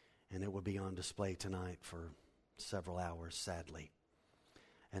 And it will be on display tonight for several hours, sadly.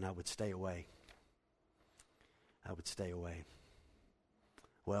 And I would stay away. I would stay away.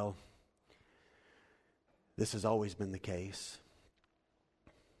 Well, this has always been the case.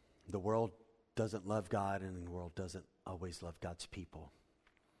 The world doesn't love God, and the world doesn't always love God's people.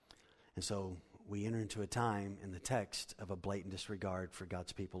 And so we enter into a time in the text of a blatant disregard for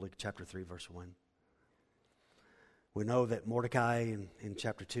God's people. Look at chapter 3, verse 1. We know that Mordecai in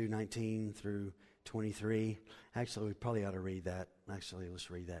chapter 2, 19 through 23. Actually, we probably ought to read that. Actually, let's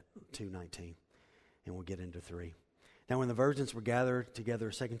read that, 2:19, and we'll get into 3. Now, when the virgins were gathered together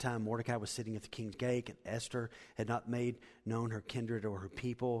a second time, Mordecai was sitting at the king's gate, and Esther had not made known her kindred or her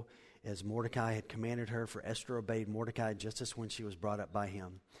people as Mordecai had commanded her, for Esther obeyed Mordecai just as when she was brought up by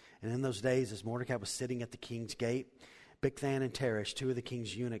him. And in those days, as Mordecai was sitting at the king's gate, Bigthan and Teresh, two of the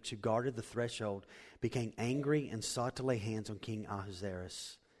king's eunuchs who guarded the threshold, became angry and sought to lay hands on King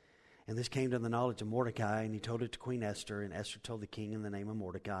Ahasuerus. And this came to the knowledge of Mordecai, and he told it to Queen Esther, and Esther told the king in the name of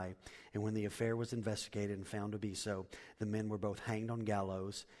Mordecai. And when the affair was investigated and found to be so, the men were both hanged on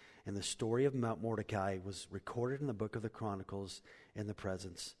gallows, and the story of Mordecai was recorded in the book of the Chronicles in the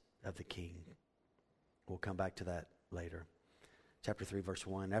presence of the king. We'll come back to that later. Chapter 3, verse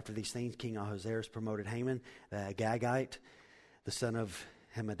 1. After these things, King Ahasuerus promoted Haman, the Agagite, the son of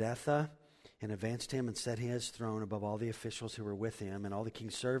Hammedatha, and advanced him and set his throne above all the officials who were with him, and all the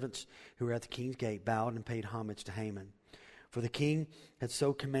king's servants who were at the king's gate bowed and paid homage to Haman. For the king had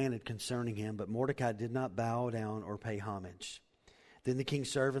so commanded concerning him, but Mordecai did not bow down or pay homage. Then the king's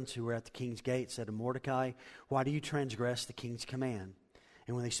servants who were at the king's gate said to Mordecai, "Why do you transgress the king's command?"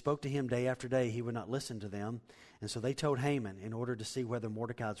 And when they spoke to him day after day, he would not listen to them. And so they told Haman in order to see whether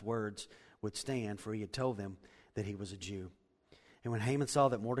Mordecai's words would stand, for he had told them that he was a Jew. And when Haman saw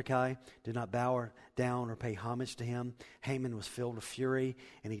that Mordecai did not bow down or pay homage to him, Haman was filled with fury,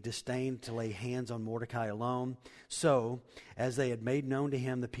 and he disdained to lay hands on Mordecai alone. So, as they had made known to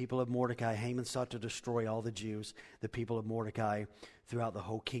him the people of Mordecai, Haman sought to destroy all the Jews, the people of Mordecai, throughout the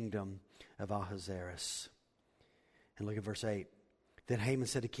whole kingdom of Ahasuerus. And look at verse 8. Then Haman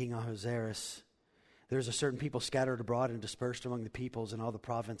said to King Ahasuerus, "There's a certain people scattered abroad and dispersed among the peoples in all the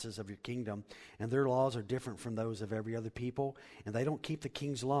provinces of your kingdom, and their laws are different from those of every other people, and they don't keep the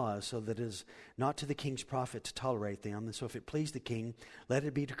king's laws, so that it is not to the king's profit to tolerate them. And so if it please the king, let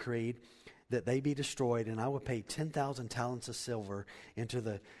it be decreed that they be destroyed, and I will pay 10,000 talents of silver into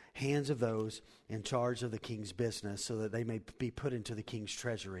the hands of those in charge of the king's business, so that they may be put into the king's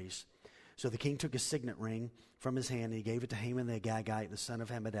treasuries." So the king took a signet ring from his hand, and he gave it to Haman the Agagite, the son of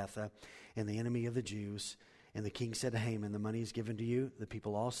Hammedatha, and the enemy of the Jews. And the king said to Haman, "The money is given to you, the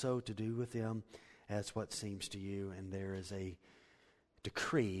people also, to do with them as what seems to you." And there is a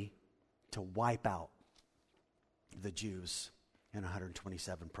decree to wipe out the Jews in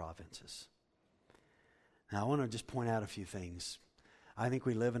 127 provinces. Now, I want to just point out a few things. I think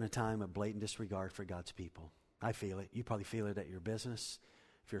we live in a time of blatant disregard for God's people. I feel it. You probably feel it at your business.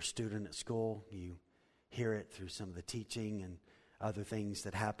 If you're a student at school, you hear it through some of the teaching and other things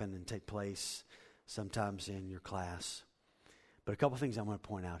that happen and take place sometimes in your class. But a couple things I want to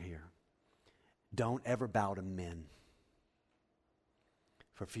point out here. Don't ever bow to men.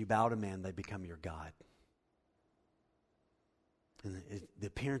 For if you bow to men, they become your God. And the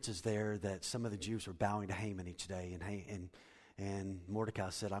appearance is there that some of the Jews were bowing to Haman each day, and Mordecai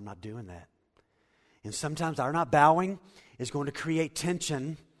said, "I'm not doing that." And sometimes our not bowing is going to create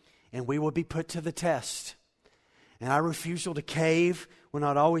tension, and we will be put to the test. And our refusal to cave will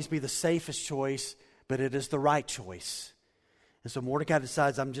not always be the safest choice, but it is the right choice. And so Mordecai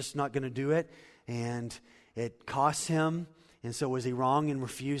decides, I'm just not going to do it, and it costs him. And so was he wrong in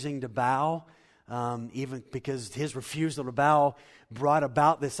refusing to bow? Even because his refusal to bow brought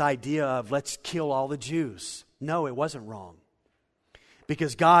about this idea of let's kill all the Jews. No, it wasn't wrong.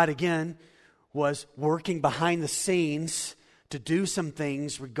 Because God, again, was working behind the scenes to do some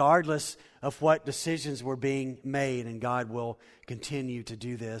things regardless of what decisions were being made, and God will continue to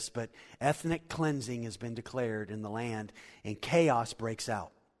do this. But ethnic cleansing has been declared in the land, and chaos breaks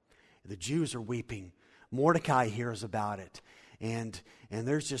out. The Jews are weeping. Mordecai hears about it. And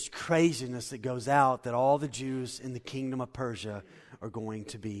there's just craziness that goes out that all the Jews in the kingdom of Persia are going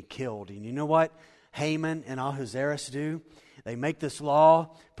to be killed. And you know what Haman and Ahasuerus do? They make this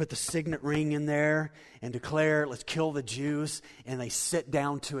law, put the signet ring in there, and declare, let's kill the Jews. And they sit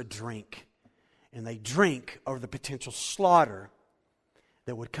down to a drink. And they drink over the potential slaughter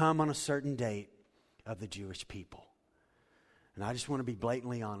that would come on a certain date of the Jewish people. And I just want to be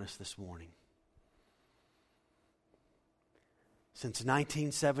blatantly honest this morning. Since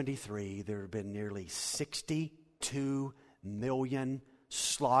 1973, there have been nearly 62 million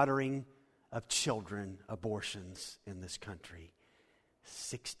slaughtering of children abortions in this country.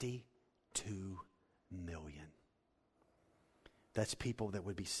 62 million. That's people that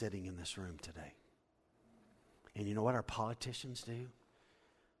would be sitting in this room today. And you know what our politicians do?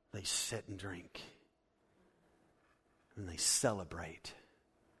 They sit and drink. And they celebrate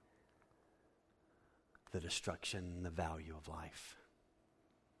the destruction and the value of life.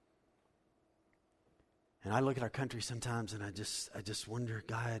 And I look at our country sometimes and I just wonder,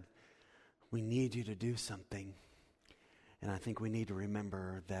 God, we need you to do something. And I think we need to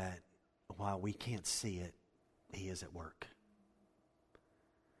remember that while we can't see it, He is at work.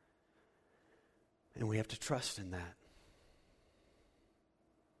 And we have to trust in that.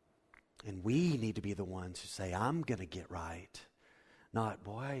 And we need to be the ones who say, I'm going to get right. Not,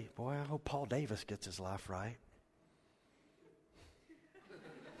 boy, I hope Paul Davis gets his life right.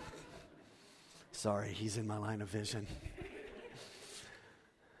 Sorry, he's in my line of vision.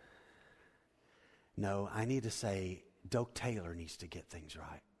 No, I need to say, Doak Taylor needs to get things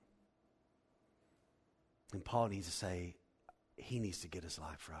right. And Paul needs to say, he needs to get his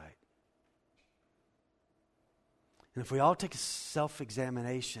life right. And if we all take a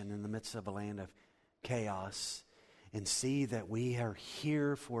self-examination in the midst of a land of chaos and see that we are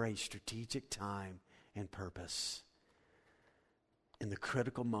here for a strategic time and purpose in the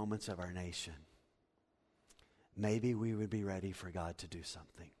critical moments of our nation, maybe we would be ready for God to do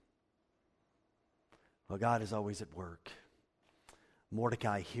something. Well, God is always at work.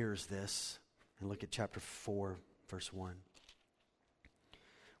 Mordecai hears this. And look at chapter 4, verse 1.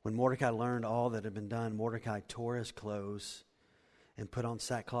 When Mordecai learned all that had been done, Mordecai tore his clothes and put on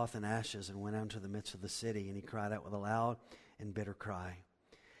sackcloth and ashes and went out into the midst of the city. And he cried out with a loud and bitter cry.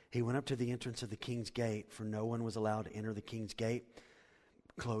 He went up to the entrance of the king's gate, for no one was allowed to enter the king's gate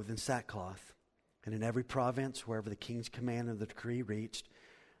clothed in sackcloth. And in every province, wherever the king's command and the decree reached,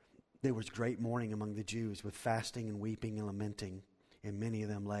 there was great mourning among the Jews, with fasting and weeping and lamenting, and many of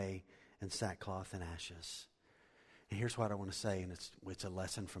them lay in sackcloth and ashes. And here's what I want to say, and it's a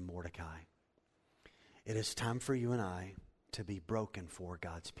lesson from Mordecai. It is time for you and I to be broken for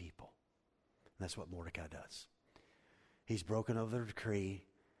God's people. And that's what Mordecai does. He's broken over the decree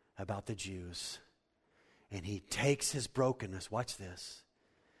about the Jews, and he takes his brokenness, watch this,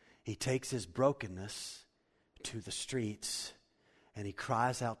 he takes his brokenness to the streets, and he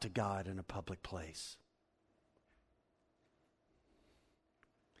cries out to God in a public place.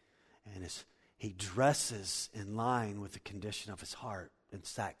 And he dresses in line with the condition of his heart in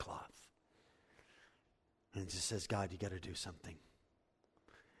sackcloth. And just says, God, you got to do something.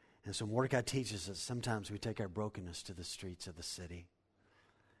 And so Mordecai teaches us sometimes we take our brokenness to the streets of the city.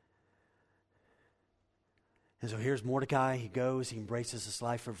 And so here's Mordecai. He goes, he embraces this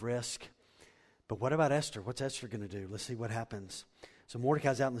life of risk. But what about Esther? What's Esther going to do? Let's see what happens. So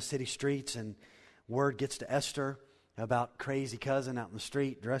Mordecai's out in the city streets, and word gets to Esther about crazy cousin out in the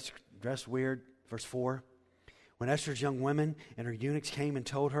street, dressed weird. Verse 4. When Esther's young women and her eunuchs came and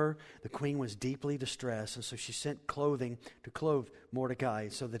told her, the queen was deeply distressed, and so she sent clothing to clothe Mordecai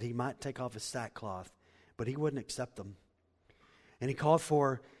so that he might take off his sackcloth, but he wouldn't accept them. And he called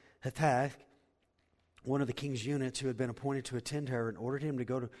for Hathach, one of the king's eunuchs who had been appointed to attend her, and ordered him to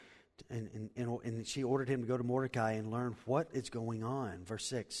go to and she ordered him to go to Mordecai and learn what is going on. Verse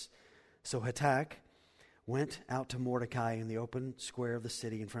 6. So Hathach went out to Mordecai in the open square of the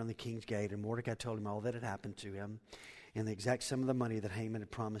city in front of the king's gate, and Mordecai told him all that had happened to him and the exact sum of the money that Haman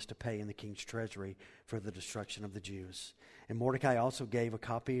had promised to pay in the king's treasury for the destruction of the Jews. And Mordecai also gave a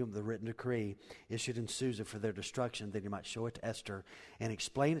copy of the written decree issued in Susa for their destruction, that he might show it to Esther and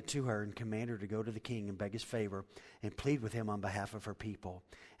explain it to her, and command her to go to the king and beg his favor and plead with him on behalf of her people.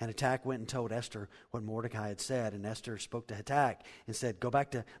 And Hatak went and told Esther what Mordecai had said. And Esther spoke to Hatak and said, "Go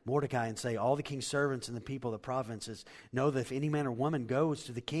back to Mordecai and say, all the king's servants and the people of the provinces know that if any man or woman goes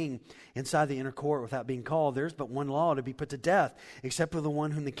to the king inside the inner court without being called, there's but one law, to be put to death, except for the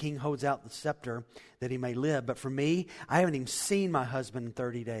one whom the king holds out the scepter, that he may live. But for me, I haven't even seen my husband in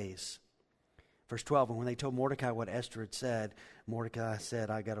 30 days. Verse 12, and when they told Mordecai what Esther had said, Mordecai said,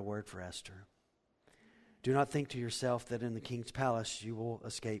 "I got a word for Esther. Do not think to yourself that in the king's palace you will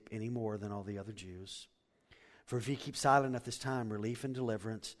escape any more than all the other Jews. For if you keep silent at this time, relief and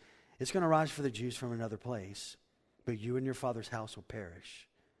deliverance is going to rise for the Jews from another place, but you and your father's house will perish.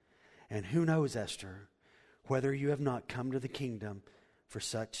 And who knows, Esther, whether you have not come to the kingdom for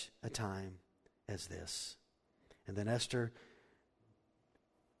such a time as this." And then Esther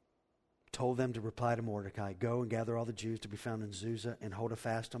told them to reply to Mordecai, "Go and gather all the Jews to be found in Susa, and hold a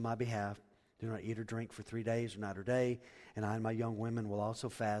fast on my behalf. Do not eat or drink for 3 days or night or day, and I and my young women will also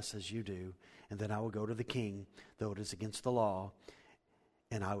fast as you do. And then I will go to the king, though it is against the law.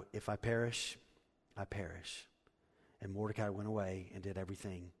 And if I perish, I perish." And Mordecai went away and did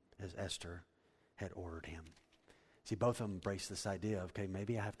everything as Esther had ordered him. See, both of them embraced this idea of, okay,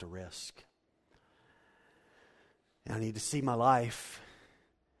 maybe I have to risk. And I need to see my life.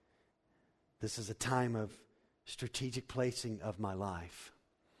 This is a time of strategic placing of my life.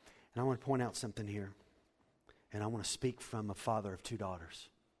 And I want to point out something here. And I want to speak from a father of 2 daughters.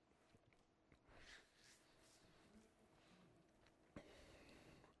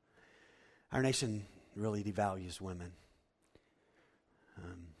 Our nation really devalues women.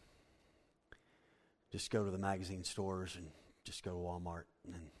 Just go to the magazine stores and just go to Walmart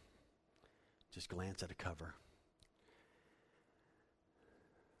and just glance at a cover.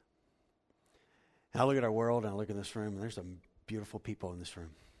 And I look at our world and I look in this room, and there's some beautiful people in this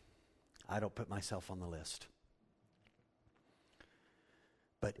room. I don't put myself on the list.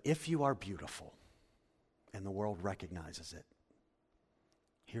 But if you are beautiful and the world recognizes it,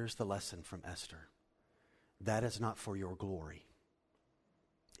 here's the lesson from Esther. That is not for your glory.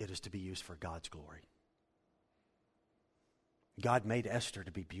 It is to be used for God's glory. God made Esther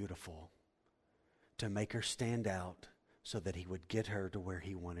to be beautiful, to make her stand out so that he would get her to where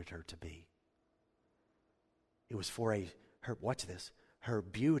he wanted her to be. It was for watch this, her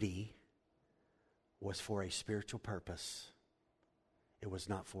beauty was for a spiritual purpose. It was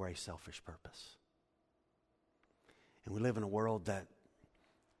not for a selfish purpose. And we live in a world that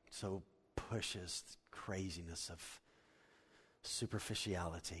so pushes the craziness of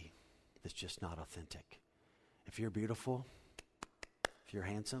superficiality that's just not authentic. If you're beautiful, if you're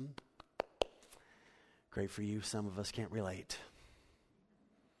handsome, great for you. Some of us can't relate.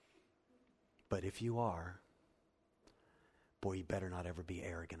 But if you are, boy, you better not ever be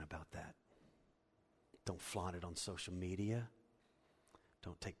arrogant about that. Don't flaunt it on social media.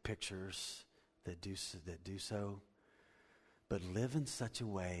 Don't take pictures that do so. But live in such a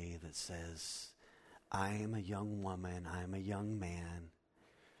way that says, I am a young woman, I am a young man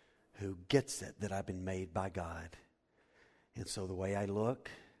who gets it that I've been made by God. And so the way I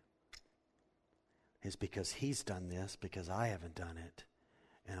look is because he's done this, because I haven't done it.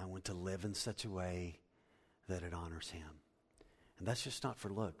 And I want to live in such a way that it honors him. And that's just not for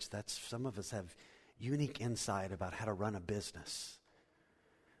looks. That's, some of us have unique insight about how to run a business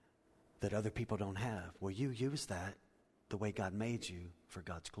that other people don't have. Well, you use that the way God made you for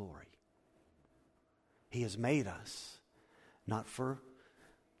God's glory. He has made us not for,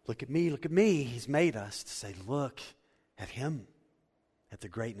 look at me. He's made us to say, look at him, at the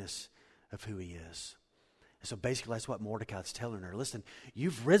greatness of who he is. And so basically that's what Mordecai's telling her. Listen,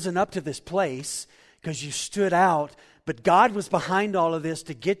 you've risen up to this place because you stood out, but God was behind all of this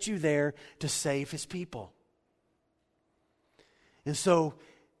to get you there to save his people. And so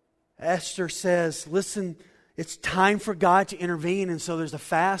Esther says, listen, it's time for God to intervene. And so there's a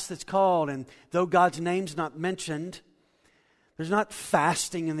fast that's called. And though God's name's not mentioned, there's not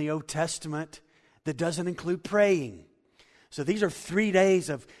fasting in the Old Testament that doesn't include praying. So these are 3 days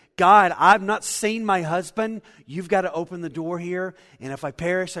of, God, I've not seen my husband. You've got to open the door here. And if I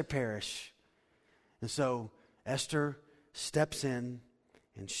perish, I perish. And so Esther steps in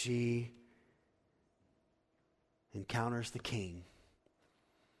and she encounters the king.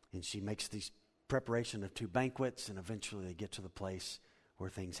 And she makes these preparation of 2 banquets, and eventually they get to the place where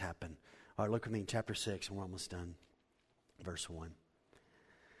things happen. All right, look with me in chapter 6, and we're almost done. Verse 1.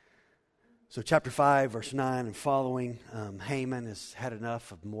 So chapter 5, verse 9 and following, Haman has had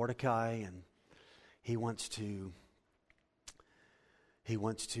enough of Mordecai, and he wants to he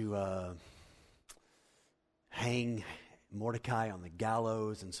wants to hang Mordecai on the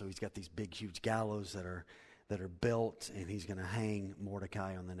gallows, and so he's got these big, huge gallows that are built, and he's going to hang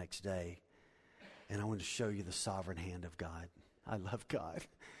Mordecai on the next day. And I want to show you the sovereign hand of God. I love God.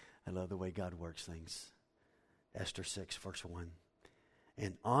 I love the way God works things. Esther 6, verse 1.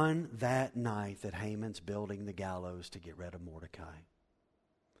 And on that night that Haman's building the gallows to get rid of Mordecai,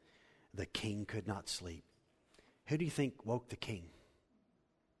 the king could not sleep. Who do you think woke the king?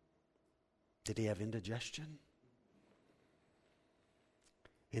 Did he have indigestion?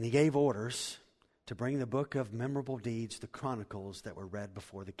 And he gave orders to bring the book of memorable deeds, the chronicles that were read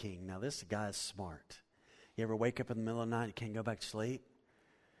before the king. Now this guy is smart. You ever wake up in the middle of the night and can't go back to sleep?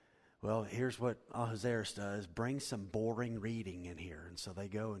 Well, here's what Ahasuerus does. Bring some boring reading in here. And so they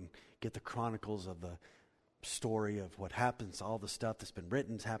go and get the chronicles of the story of what happens, all the stuff that's been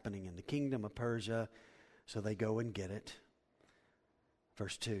written is happening in the kingdom of Persia. So they go and get it.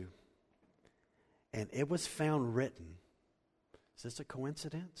 Verse 2. And it was found written. Is this a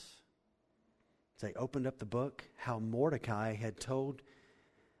coincidence? They opened up the book, how Mordecai had told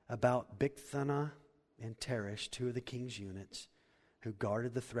about Bigthana and Teresh, two of the king's eunuchs, who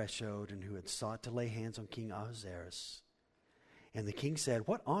guarded the threshold and who had sought to lay hands on King Ahasuerus. And the king said,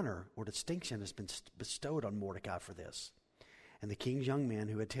 what honor or distinction has been bestowed on Mordecai for this? And the king's young men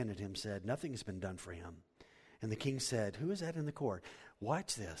who attended him said, nothing has been done for him. And the king said, who is that in the court?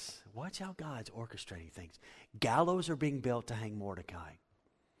 Watch this. Watch how God's orchestrating things. Gallows are being built to hang Mordecai.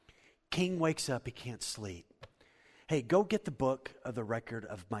 King wakes up, he can't sleep. Hey, go get the book of the record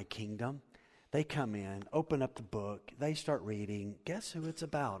of my kingdom. They come in, open up the book, they start reading. Guess who it's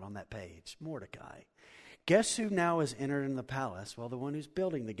about on that page? Mordecai. Guess who now is entered in the palace? Well, the one who's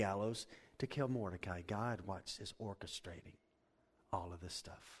building the gallows to kill Mordecai. God, watch, is orchestrating all of this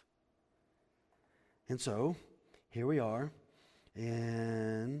stuff. And so, here we are.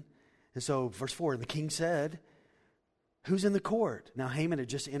 And so, verse 4, the king said, who's in the court? Now, Haman had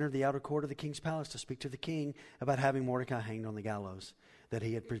just entered the outer court of the king's palace to speak to the king about having Mordecai hanged on the gallows that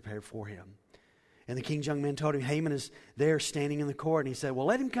he had prepared for him. And the king's young men told him, Haman is there standing in the court. And he said, well,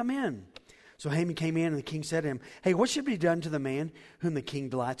 let him come in. So Haman came in, and the king said to him, hey, what should be done to the man whom the king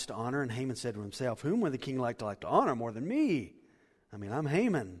delights to honor? And Haman said to himself, whom would the king like to honor more than me? I mean, I'm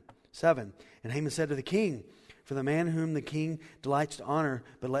Haman. 7. And Haman said to the king, for the man whom the king delights to honor,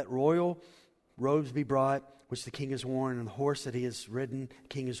 but let royal robes be brought, which the king has worn, and the horse that he has ridden,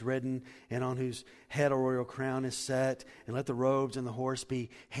 king has ridden, and on whose head a royal crown is set. And let the robes and the horse be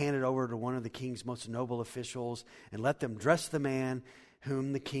handed over to one of the king's most noble officials, and let them dress the man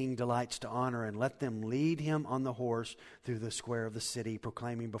whom the king delights to honor, and let them lead him on the horse through the square of the city,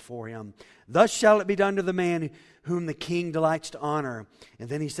 proclaiming before him, thus shall it be done to the man whom the king delights to honor. And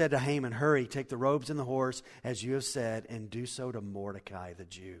then he said to Haman, hurry, take the robes and the horse, as you have said, and do so to Mordecai the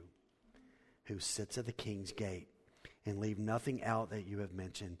Jew, who sits at the king's gate, and leave nothing out that you have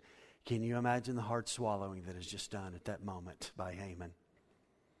mentioned. Can you imagine the hard swallowing that is just done at that moment by Haman?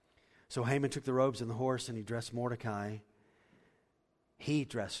 So Haman took the robes and the horse, and he dressed Mordecai. He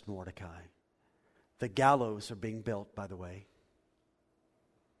dressed Mordecai. The gallows are being built, by the way.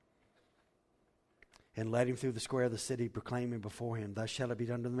 And led him through the square of the city, proclaiming before him, thus shall it be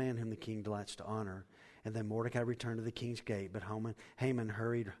done to the man whom the king delights to honor. And then Mordecai returned to the king's gate, but Haman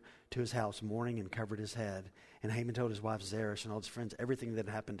hurried to his house, mourning, and covered his head. And Haman told his wife Zeresh and all his friends everything that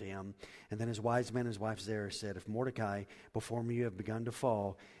had happened to him. And then his wise men and his wife Zeresh said, if Mordecai, before whom you have begun to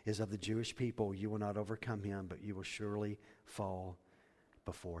fall, is of the Jewish people, you will not overcome him, but you will surely fall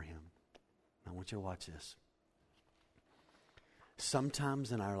before him. I want you to watch this.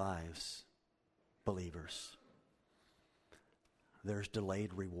 Sometimes in our lives, believers, there's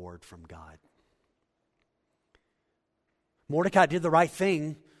delayed reward from God. Mordecai did the right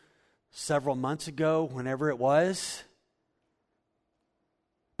thing several months ago, whenever it was,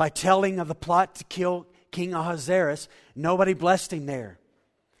 by telling of the plot to kill King Ahasuerus. Nobody blessed him there.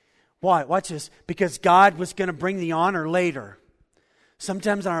 Why? Watch this. Because God was going to bring the honor later.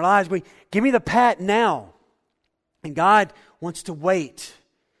 Sometimes in our lives, we give me the pat now. And God wants to wait.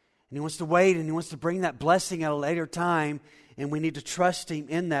 And He wants to wait, and He wants to bring that blessing at a later time. And we need to trust Him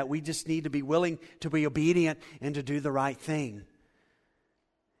in that. We just need to be willing to be obedient and to do the right thing.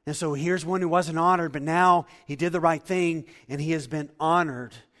 And so here's one who wasn't honored, but now he did the right thing and he has been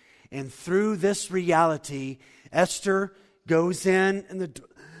honored. And through this reality, Esther goes in and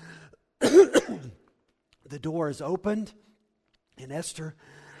the door is opened. And Esther,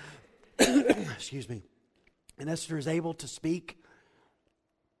 excuse me, and Esther is able to speak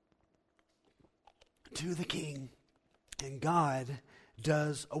to the king. And God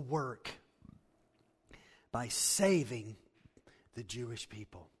does a work by saving the Jewish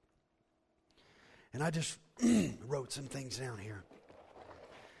people. And I just wrote some things down here.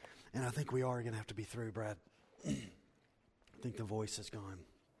 And I think we are going to have to be through, Brad. I think the voice is gone.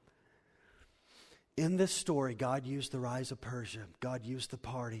 In this story, God used the rise of Persia. God used the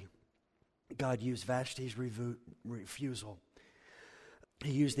party. God used Vashti's refusal.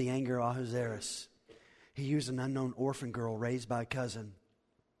 He used the anger of Ahasuerus. He used an unknown orphan girl raised by a cousin.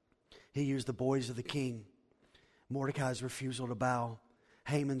 He used the boys of the king. Mordecai's refusal to bow.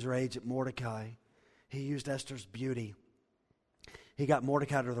 Haman's rage at Mordecai. He used Esther's beauty. He got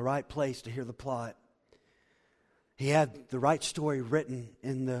Mordecai to the right place to hear the plot. He had the right story written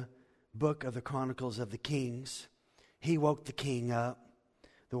in the book of the Chronicles of the Kings. He woke the king up.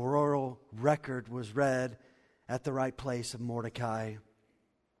 The royal record was read at the right place of Mordecai.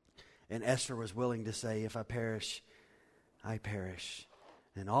 And Esther was willing to say, if I perish, I perish.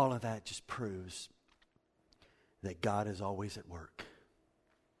 And all of that just proves that God is always at work.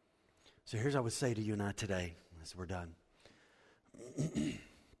 So here's what I would say to you and I today as we're done.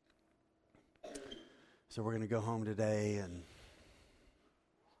 So we're going to go home today and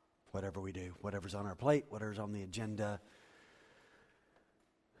whatever we do, whatever's on our plate, whatever's on the agenda.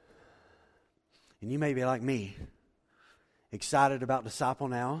 And you may be like me, excited about Disciple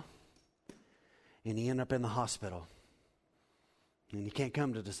Now, and you end up in the hospital. And you can't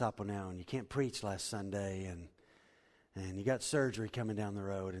come to Disciple Now, and you can't preach last Sunday, and you got surgery coming down the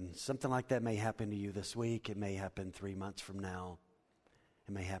road, and something like that may happen to you this week. It may happen 3 months from now.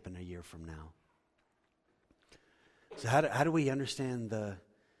 It may happen a year from now. So how do we understand the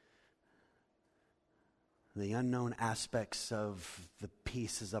unknown aspects of the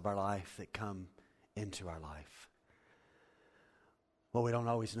pieces of our life that come into our life? Well, we don't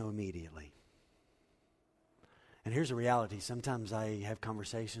always know immediately. And here's a reality. Sometimes I have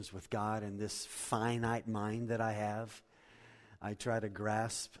conversations with God, and this finite mind that I have, I try to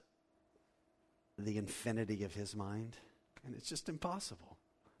grasp the infinity of His mind, and it's just impossible.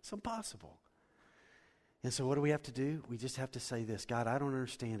 It's impossible. And so what do we have to do? We just have to say this: God, I don't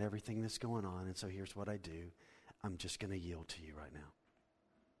understand everything that's going on, and so here's what I do. I'm just going to yield to you right now.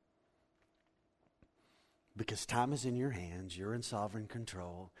 Because time is in your hands. You're in sovereign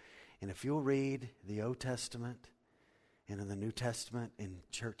control. And if you'll read the Old Testament and in the New Testament in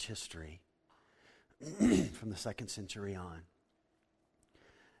church history from the 2nd century on,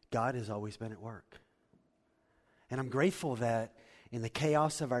 God has always been at work. And I'm grateful that in the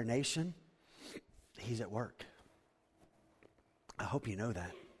chaos of our nation, He's at work. I hope you know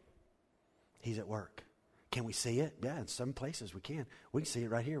that. He's at work. Can we see it? Yeah, in some places we can. We can see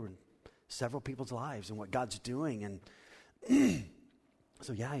it right here in several people's lives and what God's doing. And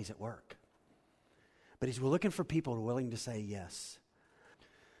so yeah, He's at work. But He's looking for people who are willing to say yes.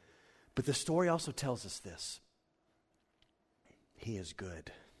 But the story also tells us this: He is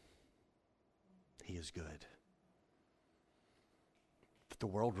good. He is good. But the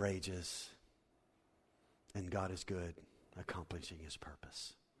world rages, and God is good, accomplishing His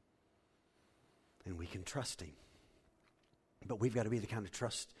purpose. And we can trust Him. But we've got to be the kind of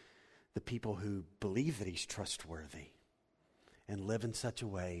trust, the people who believe that He's trustworthy and live in such a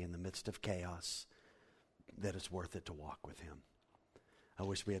way in the midst of chaos that it's worth it to walk with Him. I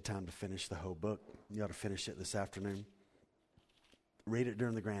wish we had time to finish the whole book. You ought to finish it this afternoon. Read it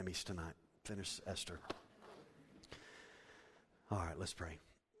during the Grammys tonight. Finish Esther. All right, let's pray.